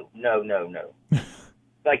no.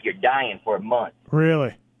 It's like you're dying for a month.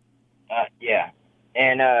 Really? Yeah.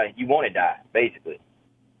 And you want to die, basically.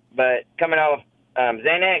 But coming off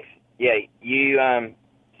Xanax, you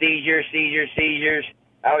seizures.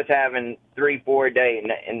 I was having 3-4 a day,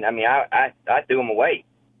 and I mean, I threw them away.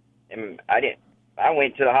 And I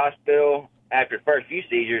went to the hospital after the first few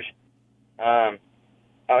seizures. It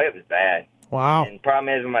was bad. Wow. And the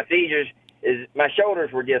problem is with my seizures is my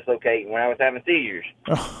shoulders were dislocating when I was having seizures.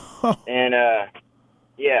 And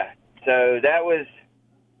so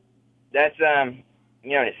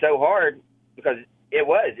it's so hard because it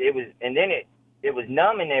was, and then it was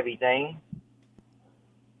numb and everything.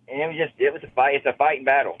 And it was a fight. It's a fighting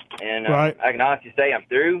battle. And right. I can honestly say I'm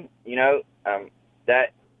through, you can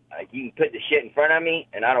put the shit in front of me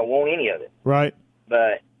and I don't want any of it. Right.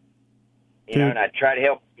 But, and I try to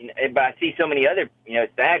help, but I see so many other,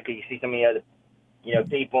 it's sad because you see so many other,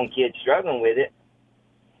 people and kids struggling with it.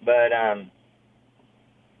 But,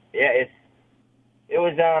 it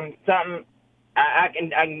was something, I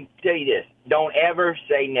can tell you this, don't ever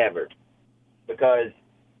say never, because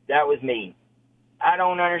that was me. I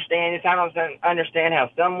don't understand this. I don't understand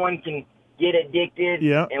how someone can get addicted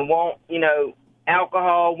and want,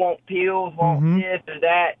 alcohol, want pills, want this or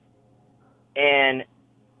that. And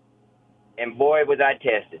boy, was I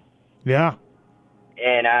tested. Yeah.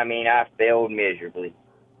 And, I mean, I failed miserably.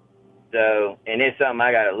 So, and it's something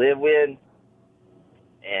I got to live with.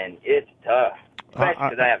 And it's tough, especially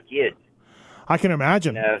because I have kids. I can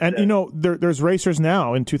imagine. There's racers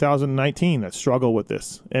now in 2019 that struggle with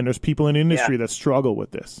this, and there's people in the industry that struggle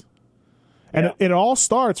with this. And it all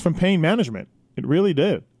starts from pain management. It really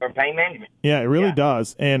did. From pain management. Yeah, it really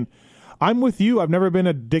does. And I'm with you. I've never been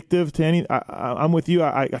addictive to any. I'm with you.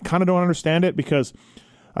 I kind of don't understand it because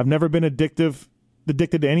I've never been addicted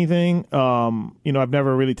to anything. I've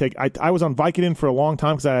never really I was on Vicodin for a long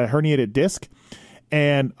time because I had a herniated disc.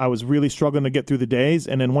 And I was really struggling to get through the days.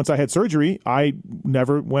 And then once I had surgery, I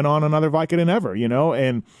never went on another Vicodin ever,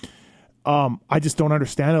 And I just don't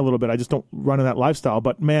understand it a little bit. I just don't run in that lifestyle.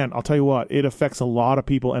 But, man, I'll tell you what, it affects a lot of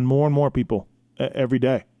people and more people every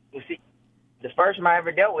day. Well, see, the first one I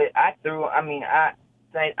ever dealt with, I threw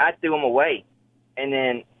them away. And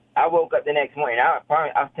then I woke up the next morning. I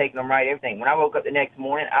was taking them right, everything. When I woke up the next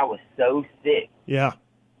morning, I was so sick. Yeah.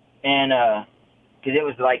 And because it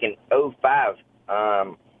was like in 2005.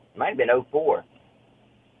 Might have been 2004.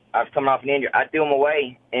 I was coming off an injury. I threw them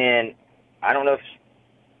away, and I don't know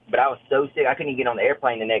but I was so sick I couldn't even get on the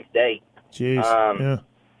airplane the next day. Jeez.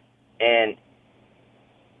 And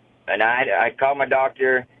I called my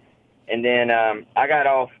doctor, and then I got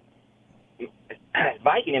off.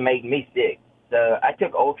 Vicodin made me sick, so I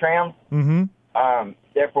took Ultrams.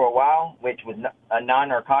 There for a while, which was a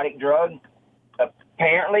non-narcotic drug,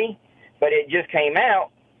 apparently, but it just came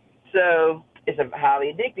out, so. It's a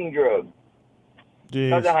highly addicting drug.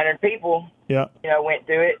 Because 100 people, went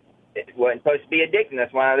through it. It wasn't supposed to be addicting.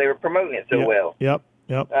 That's why they were promoting it so well. Yep.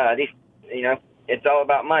 It's all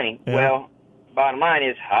about money. Yeah. Well, bottom line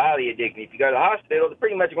is highly addicting. If you go to the hospital, they're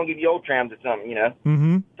pretty much going to give you Ultrams or something,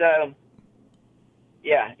 So,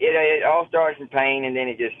 it all starts from pain, and then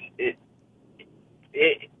it's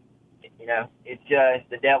just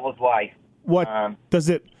the devil's wife. What does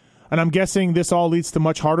it? And I'm guessing this all leads to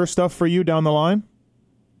much harder stuff for you down the line?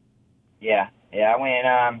 Yeah. When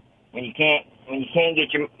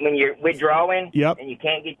you're withdrawing and you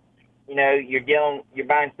can't get, you're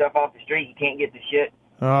buying stuff off the street, you can't get the shit.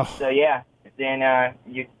 Oh. So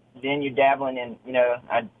then you're dabbling in,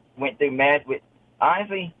 I went through meth with,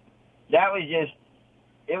 honestly, it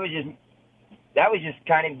was just that was just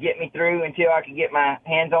kind of get me through until I could get my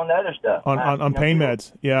hands on the other stuff. On pain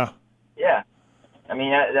meds, yeah. Yeah. I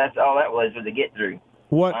mean, that's all that was a get through.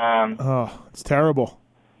 What? It's terrible.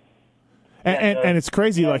 And it's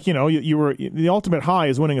crazy. Like, you were the ultimate high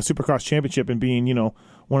is winning a Supercross championship and being,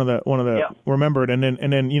 one of the remembered. And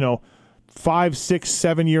then 5, 6,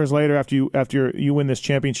 7 years later after you win this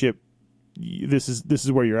championship, this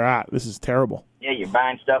is where you're at. This is terrible. Yeah, you're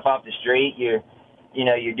buying stuff off the street. You're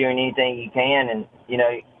doing anything you can, and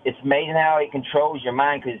it's amazing how it controls your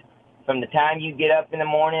mind. Because from the time you get up in the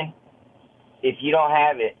morning, if you don't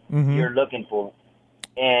have it, you're looking for it.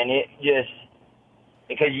 And it just,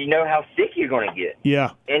 because you know how sick you're going to get.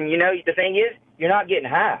 Yeah. And the thing is, you're not getting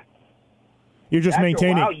high. You're just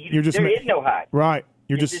maintaining. There is no high. Right.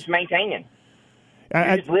 You're just maintaining.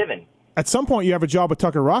 You're just living. At some point, you have a job with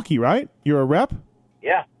Tucker Rocky, right? You're a rep.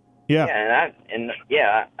 Yeah. Yeah.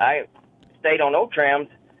 I stayed on old trams,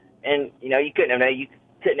 and you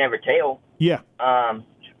couldn't ever tell. Yeah.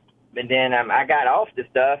 But then I got off the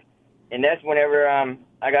stuff, and that's whenever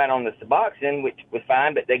I got on the Suboxone, which was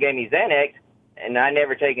fine, but they gave me Xanax, and I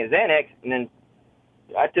never taken Xanax, and then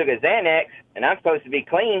I took a Xanax, and I'm supposed to be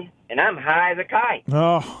clean, and I'm high as a kite.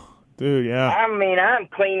 Oh, dude, yeah. I mean, I'm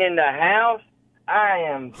cleaning the house. I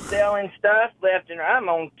am selling stuff left and right.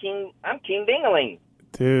 I'm King Dingaling.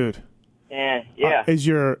 Dude. And yeah.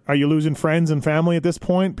 Are you losing friends and family at this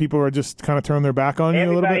point? People are just kind of turning their back on you a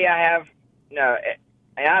little bit? Everybody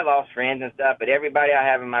I lost friends and stuff, but everybody I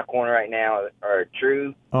have in my corner right now are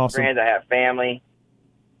true friends. I have family.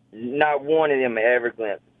 Not one of them ever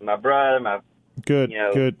glimpsed. My brother, my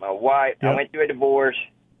wife. Yep. I went through a divorce.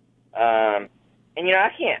 And I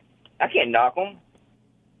can't knock them.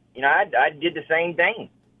 I did the same thing.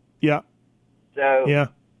 Yeah. So, yeah.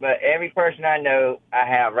 But every person I know I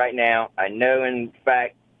have right now, I know in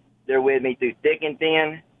fact they're with me through thick and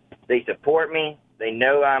thin. They support me. They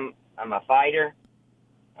know I'm a fighter.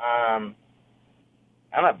 I'm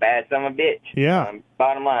a bad son of a bitch. Yeah.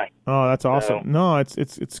 Bottom line. Oh, that's awesome. So, no,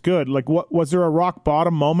 it's good. Like, what was there a rock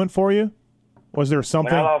bottom moment for you? Was there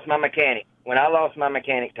something? When I lost my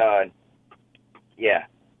mechanic, Todd. Yeah.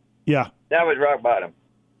 Yeah. That was rock bottom.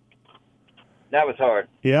 That was hard.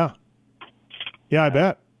 Yeah. Yeah, I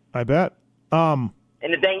bet. And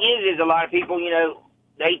the thing is a lot of people,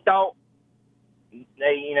 they thought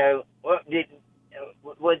did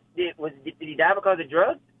he die because of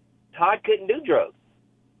drugs? Todd couldn't do drugs.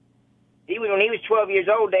 When he was 12 years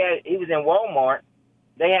old, he was in Walmart.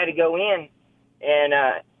 They had to go in, and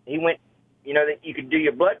he went. You could do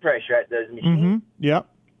your blood pressure at those machines. Mm-hmm. Yep.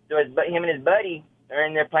 So him and his buddy are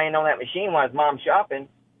in there playing on that machine while his mom's shopping,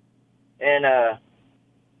 and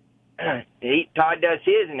Todd does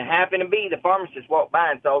his, and it happened to be the pharmacist walked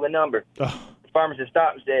by and saw the number. The pharmacist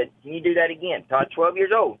stopped and said, "Can you do that again?" Todd's 12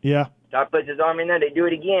 years old. Yeah. Todd puts his arm in there. They do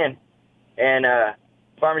it again, and the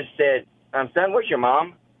pharmacist said, "Son, where's your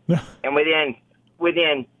mom?" And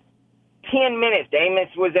within 10 minutes, the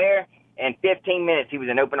ambulance was there, and 15 minutes, he was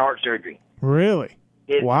in open heart surgery. Really?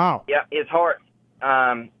 Wow. Yeah, his heart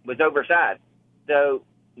was oversized. So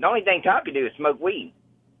the only thing Todd could do is smoke weed,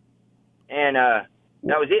 and that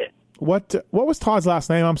was it. What was Todd's last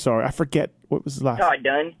name? I'm sorry, I forget. What was his last? Todd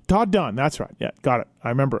Dunn. Todd Dunn. That's right. Yeah, got it. I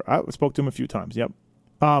remember. I spoke to him a few times. Yep.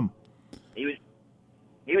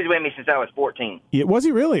 He was with me since I was 14. Yeah, was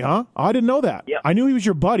he really? Huh? I didn't know that. Yep. I knew he was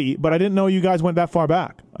your buddy, but I didn't know you guys went that far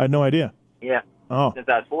back. I had no idea. Yeah. Oh. Since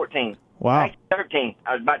I was 14. Wow. Actually, 13.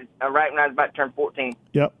 I was right when I was about to turn 14.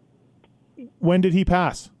 Yep. When did he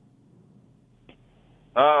pass?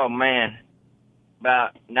 Oh man,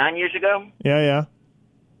 about 9 years ago. Yeah.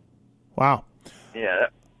 Wow. Yeah.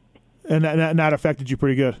 And that affected you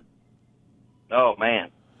pretty good. Oh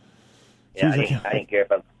man. Yeah, I didn't care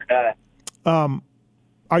if I died.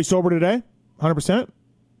 Are you sober today? 100%?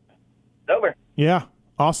 Sober. Yeah.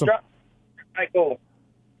 Awesome. Right, cool.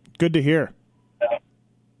 Good to hear.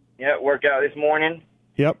 Worked out this morning.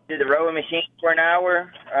 Yep. Did the rowing machine for an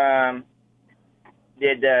hour.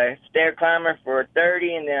 Did the stair climber for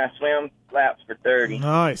 30, and then I swim laps for 30.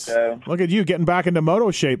 Nice. So, look at you getting back into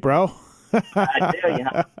moto shape, bro. I tell you.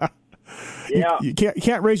 Yeah. You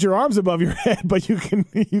can't raise your arms above your head, but you can.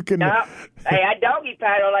 No. Hey, I doggy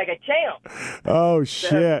paddle like a champ. Oh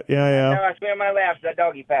shit! Yeah. No, I swim my laps. I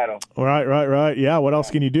doggy paddle. Right. Yeah. What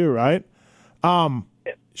else can you do, right?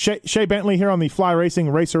 Shae Bentley here on the Fly Racing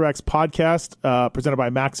Racer X podcast, presented by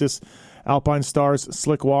Maxxis, Alpine Stars,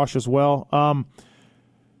 Slick Wash as well.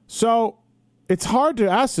 So it's hard to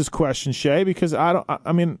ask this question, Shae, because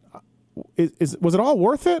I mean, was it all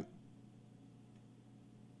worth it?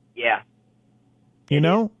 Yeah.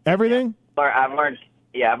 Everything? I've learned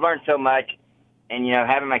so much, And,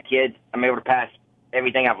 having my kids, I'm able to pass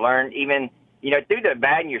everything I've learned, even, through the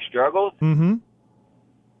bad and your struggles. Mm-hmm.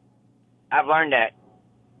 I've learned that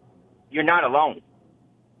you're not alone.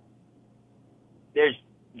 There's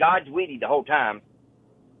God's with you the whole time,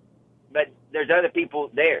 but there's other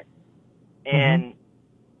people there. And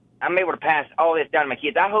I'm able to pass all this down to my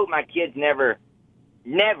kids. I hope my kids never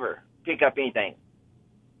pick up anything.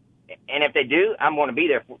 And if they do, I'm going to be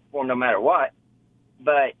there for them no matter what.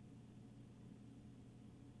 But,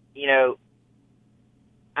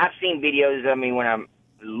 I've seen videos of me when I'm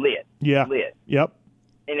lit. Yeah. Lit. Yep.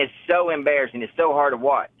 And it's so embarrassing. It's so hard to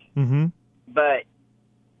watch. Mm-hmm. But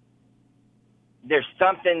there's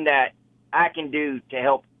something that I can do to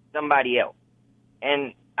help somebody else.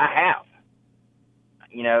 And I have.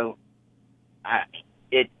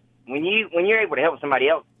 When you're able to help somebody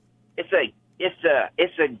else, it's a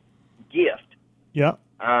gift. Yeah.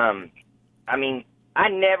 I mean, I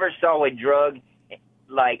never saw a drug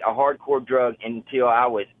like a hardcore drug until I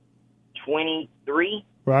was 23,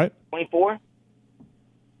 right, 24,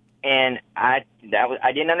 and I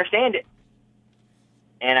didn't understand it.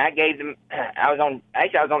 And I gave them. I was on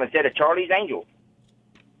the set of Charlie's Angels.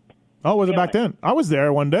 Oh, was it back then? I was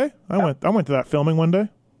there one day. I went to that filming one day.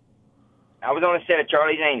 I was on the set of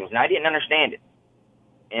Charlie's Angels, and I didn't understand it.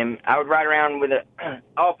 And I would ride around with an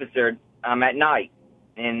officer at night,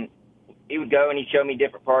 and he would go and he'd show me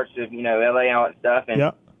different parts of, L.A. and all that stuff.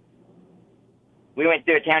 And we went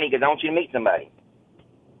through a town. He goes, I want you to meet somebody.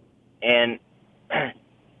 And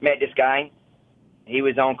met this guy. He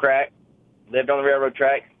was on crack, lived on the railroad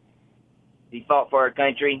tracks. He fought for our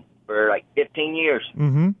country for like 15 years.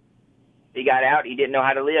 Mm-hmm. He got out. He didn't know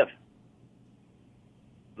how to live.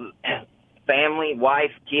 Family,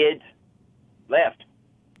 wife, kids, left.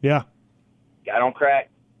 Yeah. Got on crack,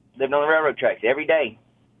 lived on the railroad tracks every day.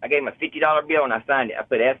 I gave him a $50 bill and I signed it. I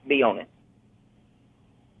put FB on it.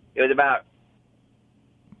 It was about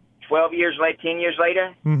 10 years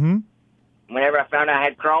later, whenever I found out I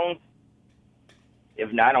had Crohn's,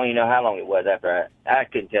 I don't even know how long it was after I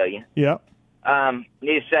couldn't tell you. Yeah.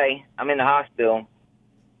 Needless to say, I'm in the hospital.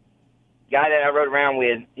 Guy that I rode around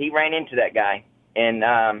with, he ran into that guy in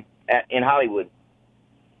Hollywood.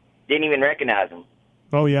 Didn't even recognize him.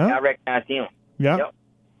 Oh, yeah? I recognized him. Yeah. Yep.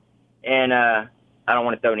 And I don't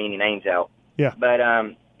want to throw any names out. Yeah. But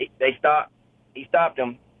he stopped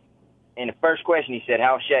him, and the first question he said,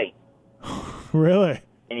 how's Shae? Really?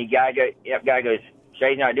 And the guy goes,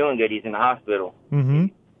 Shae's not doing good. He's in the hospital. Mm-hmm.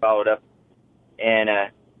 He followed up, and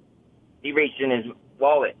he reached in his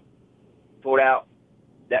wallet, pulled out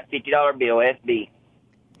that $50 bill, SB.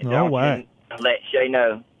 No way. Let Shae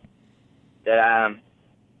know that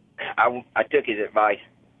I took his advice.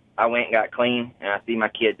 I went and got clean, and I see my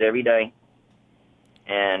kids every day.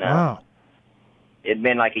 And wow. It'd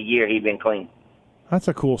been like a year he'd been clean. That's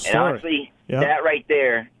a cool story. And honestly, that right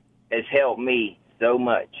there has helped me so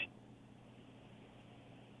much.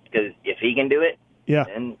 Because if he can do it,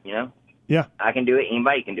 then, I can do it.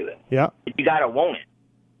 Anybody can do it. Yeah. But you got to want it.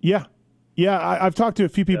 Yeah. Yeah, I've talked to a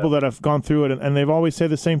few people that have gone through it, and they've always said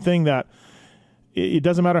the same thing, that it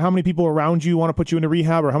doesn't matter how many people around you want to put you into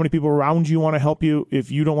rehab or how many people around you want to help you. If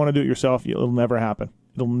you don't want to do it yourself, it'll never happen.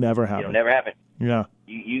 It'll never happen. It'll never happen. Yeah.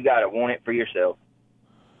 You got to want it for yourself.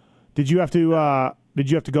 Did you have to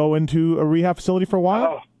go into a rehab facility for a while?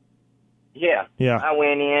 Oh, yeah. Yeah. I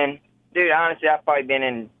went in. Dude, honestly, I've probably been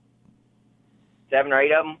in 7 or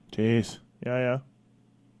 8 of them. Jeez. Yeah.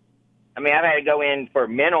 I mean, I've had to go in for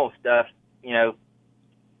mental stuff,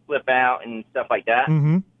 flip out and stuff like that.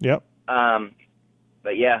 Mm-hmm. Yep.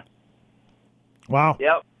 But yeah. Wow.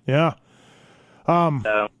 Yep. Yeah.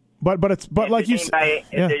 So, but like you said,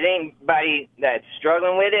 if there's anybody that's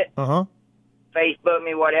struggling with it, Facebook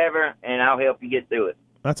me, whatever, and I'll help you get through it.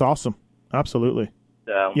 That's awesome. Absolutely.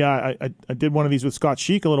 So yeah, I did one of these with Scott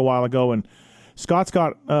Sheik a little while ago, and Scott's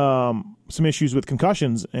got some issues with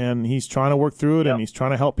concussions, and he's trying to work through it, and he's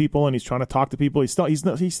trying to help people, and he's trying to talk to people. He's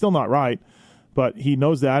still not right, but he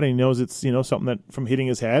knows that, and he knows it's something that from hitting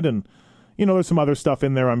his head, and there's some other stuff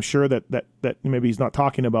in there, I'm sure that maybe he's not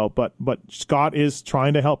talking about, but Scott is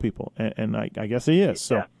trying to help people, and I guess he is.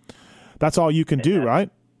 So that's all you can do, right?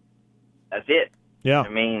 That's it. Yeah. I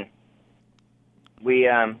mean, we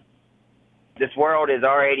this world is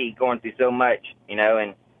already going through so much,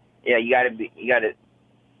 and you got to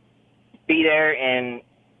be there and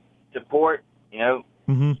support.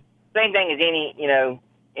 Mm-hmm. Same thing as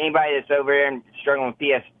anybody that's over there and struggling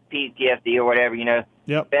with PTSD or whatever.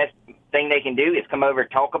 Yep. Best thing they can do is come over,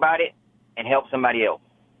 talk about it, and help somebody else.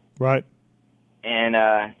 Right. And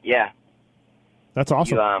that's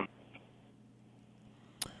awesome.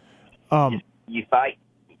 You fight.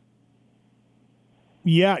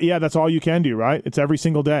 Yeah, that's all you can do, right? It's every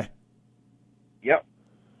single day. Yep.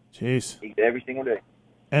 Jeez. Every single day.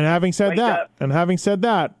 And having said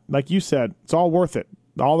that, like you said, it's all worth it.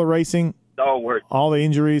 All the racing, it's all worth it. All the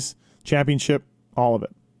injuries, championship, all of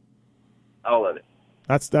it. All of it.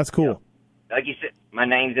 That's cool. Yep. Like you said, my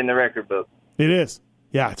name's in the record book. It is.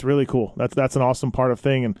 Yeah, it's really cool. That's an awesome part of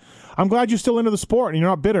thing, and I'm glad you're still into the sport and you're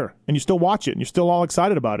not bitter and you still watch it and you're still all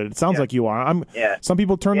excited about it. It sounds like you are. Some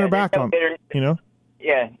people turn their back on.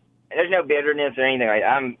 Yeah, there's no bitterness or anything like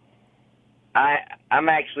that. I'm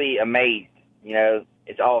actually amazed.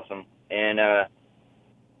 It's awesome, and to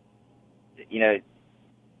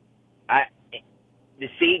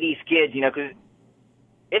see these kids, because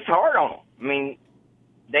it's hard on them. I mean,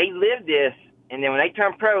 they live this, and then when they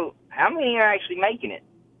turn pro, how many are actually making it?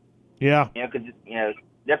 Yeah. Because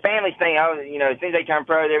their families think, as soon as they turn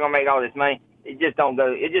pro, they're gonna make all this money. It just don't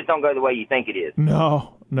go the way you think it is.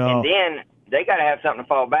 No. And then they got to have something to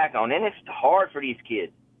fall back on, and it's hard for these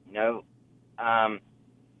kids, and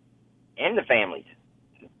the families.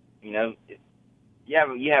 You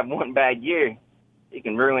have one bad year, it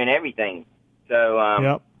can ruin everything.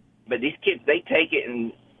 So, But these kids, they take it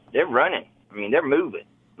and they're running. I mean, they're moving.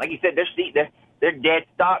 Like you said, they're dead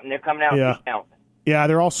stop and they're coming out. Yeah,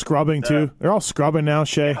 they're all scrubbing too. They're all scrubbing now,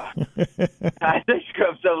 Shae. They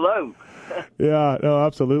scrub so low. Yeah, no,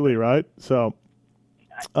 absolutely, right? So,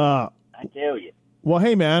 I tell you. Well,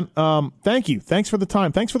 hey, man, thank you. Thanks for the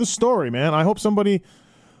time. Thanks for the story, man. I hope somebody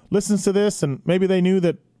listens to this and maybe they knew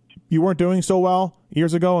that you weren't doing so well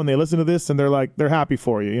years ago and they listen to this and they're happy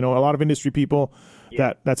for you. A lot of industry people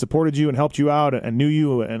that supported you and helped you out and knew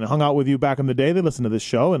you and hung out with you back in the day, they listen to this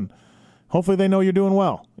show and hopefully they know you're doing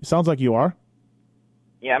well. It sounds like you are.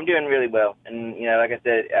 Yeah, I'm doing really well. And, like I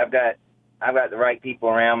said, I've got the right people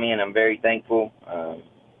around me and I'm very thankful.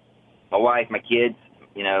 My wife, my kids,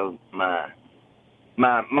 my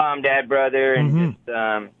mom, dad, brother, and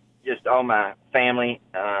just all my family,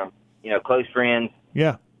 close friends.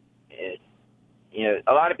 Yeah.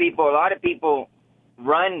 A lot of people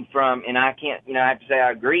run from, and I can't, I have to say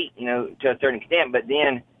I agree, to a certain extent, but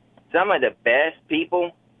then some of the best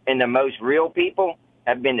people and the most real people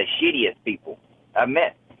have been the shittiest people I've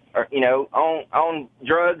met, or, on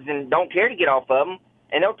drugs and don't care to get off of them,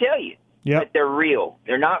 and they'll tell you that they're real.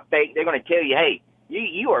 They're not fake. They're going to tell you, hey,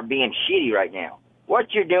 you are being shitty right now.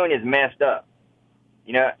 What you're doing is messed up.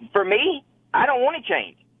 For me, I don't want to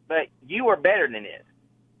change, but you are better than this,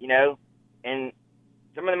 and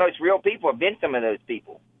some of the most real people have been some of those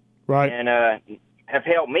people. Right. And have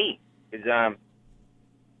helped me. Because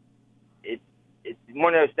it's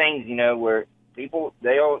one of those things, where people,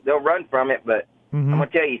 they'll run from it, but I'm going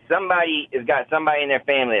to tell you, somebody has got somebody in their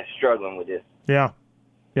family that's struggling with this. Yeah.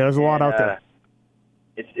 Yeah, there's a lot out there.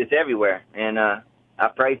 It's everywhere. And I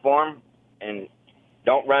pray for them, and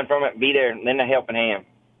don't run from it. Be there, lend a helping hand.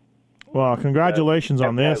 Well, congratulations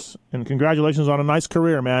on this, and congratulations on a nice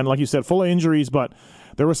career, man. Like you said, full of injuries, but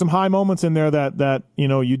there were some high moments in there that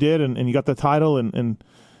you did, and you got the title, and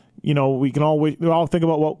we can all think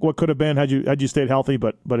about what could have been had you stayed healthy,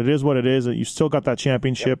 but it is what it is. You still got that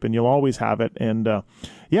championship, and you'll always have it. And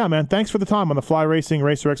yeah, man, thanks for the time on the Fly Racing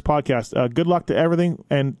Racer X podcast. Good luck to everything,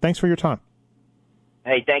 and thanks for your time.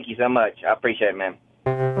 Hey, thank you so much. I appreciate it, man.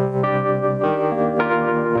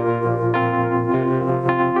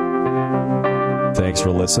 Thanks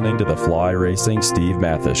for listening to the Fly Racing Steve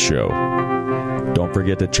Mathis Show. Don't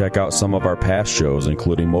forget to check out some of our past shows,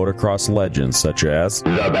 including motocross legends such as The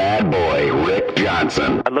Bad Boy, Rick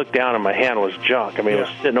Johnson. I looked down and my hand was junk. I mean, it was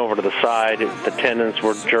sitting over to the side. The tendons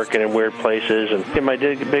were jerking in weird places. And my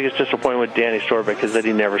biggest disappointment with Danny Storbeck is that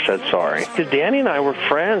he never said sorry. Because Danny and I were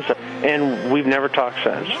friends, and we've never talked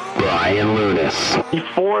since. Brian Lunas.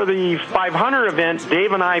 Before the 500 event,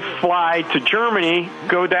 Dave and I fly to Germany,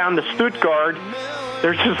 go down to Stuttgart.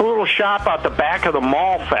 There's this little shop out the back of the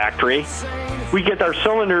mall factory. We get our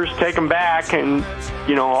cylinders, take them back, and,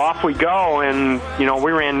 off we go. And,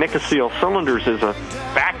 we ran Nicosil cylinders as a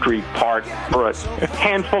factory part for a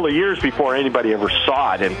handful of years before anybody ever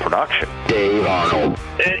saw it in production. Dave Arnold.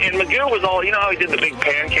 And McGill was all, how he did the big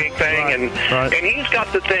pancake thing, and he's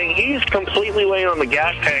got the thing, he's completely laying on the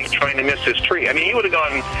gas tank trying to miss his tree. I mean, he would have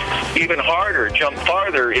gone even harder, jumped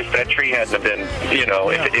farther if that tree hadn't have been,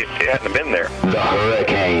 if it hadn't have been there. The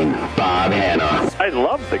Hurricane, Bob Hanna. I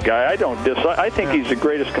love the guy. I don't dislike. I think he's the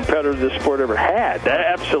greatest competitor this sport ever had.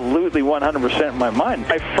 Absolutely 100% in my mind.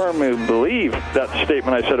 I firmly believe that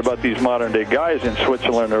statement I said about these modern-day guys in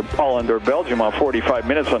Switzerland or Holland or Belgium on 45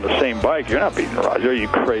 minutes on the same bike. You're not beating Roger. Are you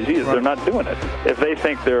crazy? They're not doing it. If they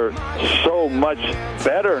think they're so much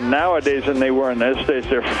better nowadays than they were in those days,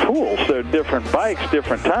 they're fools. They're different bikes,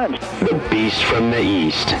 different times. The beast from the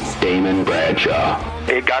East, Damon Bradshaw.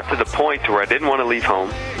 It got to the point where I didn't want to leave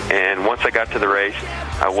home, and once I got to the race,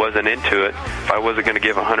 I wasn't into it. If I wasn't going to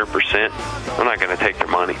give 100%, I'm not going to take their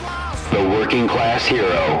money. The working class hero,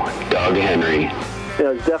 Doug Henry. It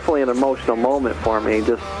was definitely an emotional moment for me,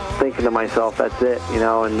 just thinking to myself, that's it,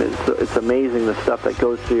 and it's amazing the stuff that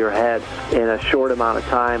goes through your head in a short amount of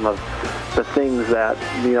time of the things that,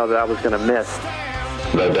 that I was going to miss.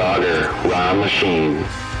 The Dogger, Ron Lachine.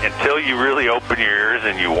 Until you really open your ears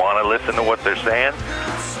and you want to listen to what they're saying,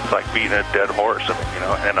 it's like beating a dead horse.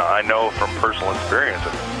 And I know from personal experience,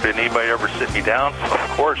 did anybody ever sit me down? Of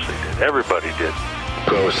course they did. Everybody did.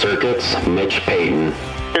 Pro Circuit's Mitch Payton.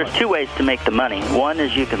 There's two ways to make the money. One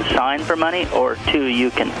is you can sign for money, or two, you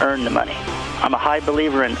can earn the money. I'm a high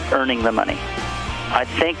believer in earning the money. I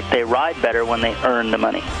think they ride better when they earn the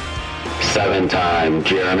money. 7-time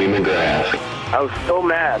Jeremy McGrath. I was so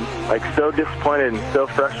mad, so disappointed and so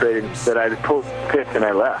frustrated that I pulled pit and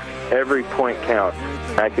I left. Every point counts.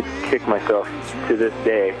 I could kick myself to this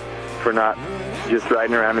day for not just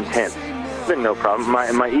riding around in 10th. It's been no problem.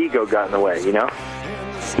 My ego got in the way,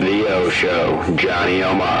 The O Show, Johnny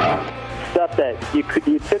O'Mara. Stuff that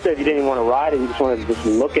you'd sit there, you didn't even want to ride it, you just wanted to just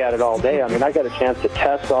look at it all day. I mean, I got a chance to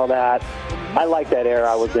test all that. I like that era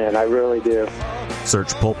I was in, I really do.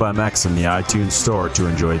 Search Pulp MX in the iTunes store to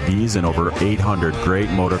enjoy these and over 800 great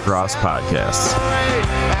motocross podcasts.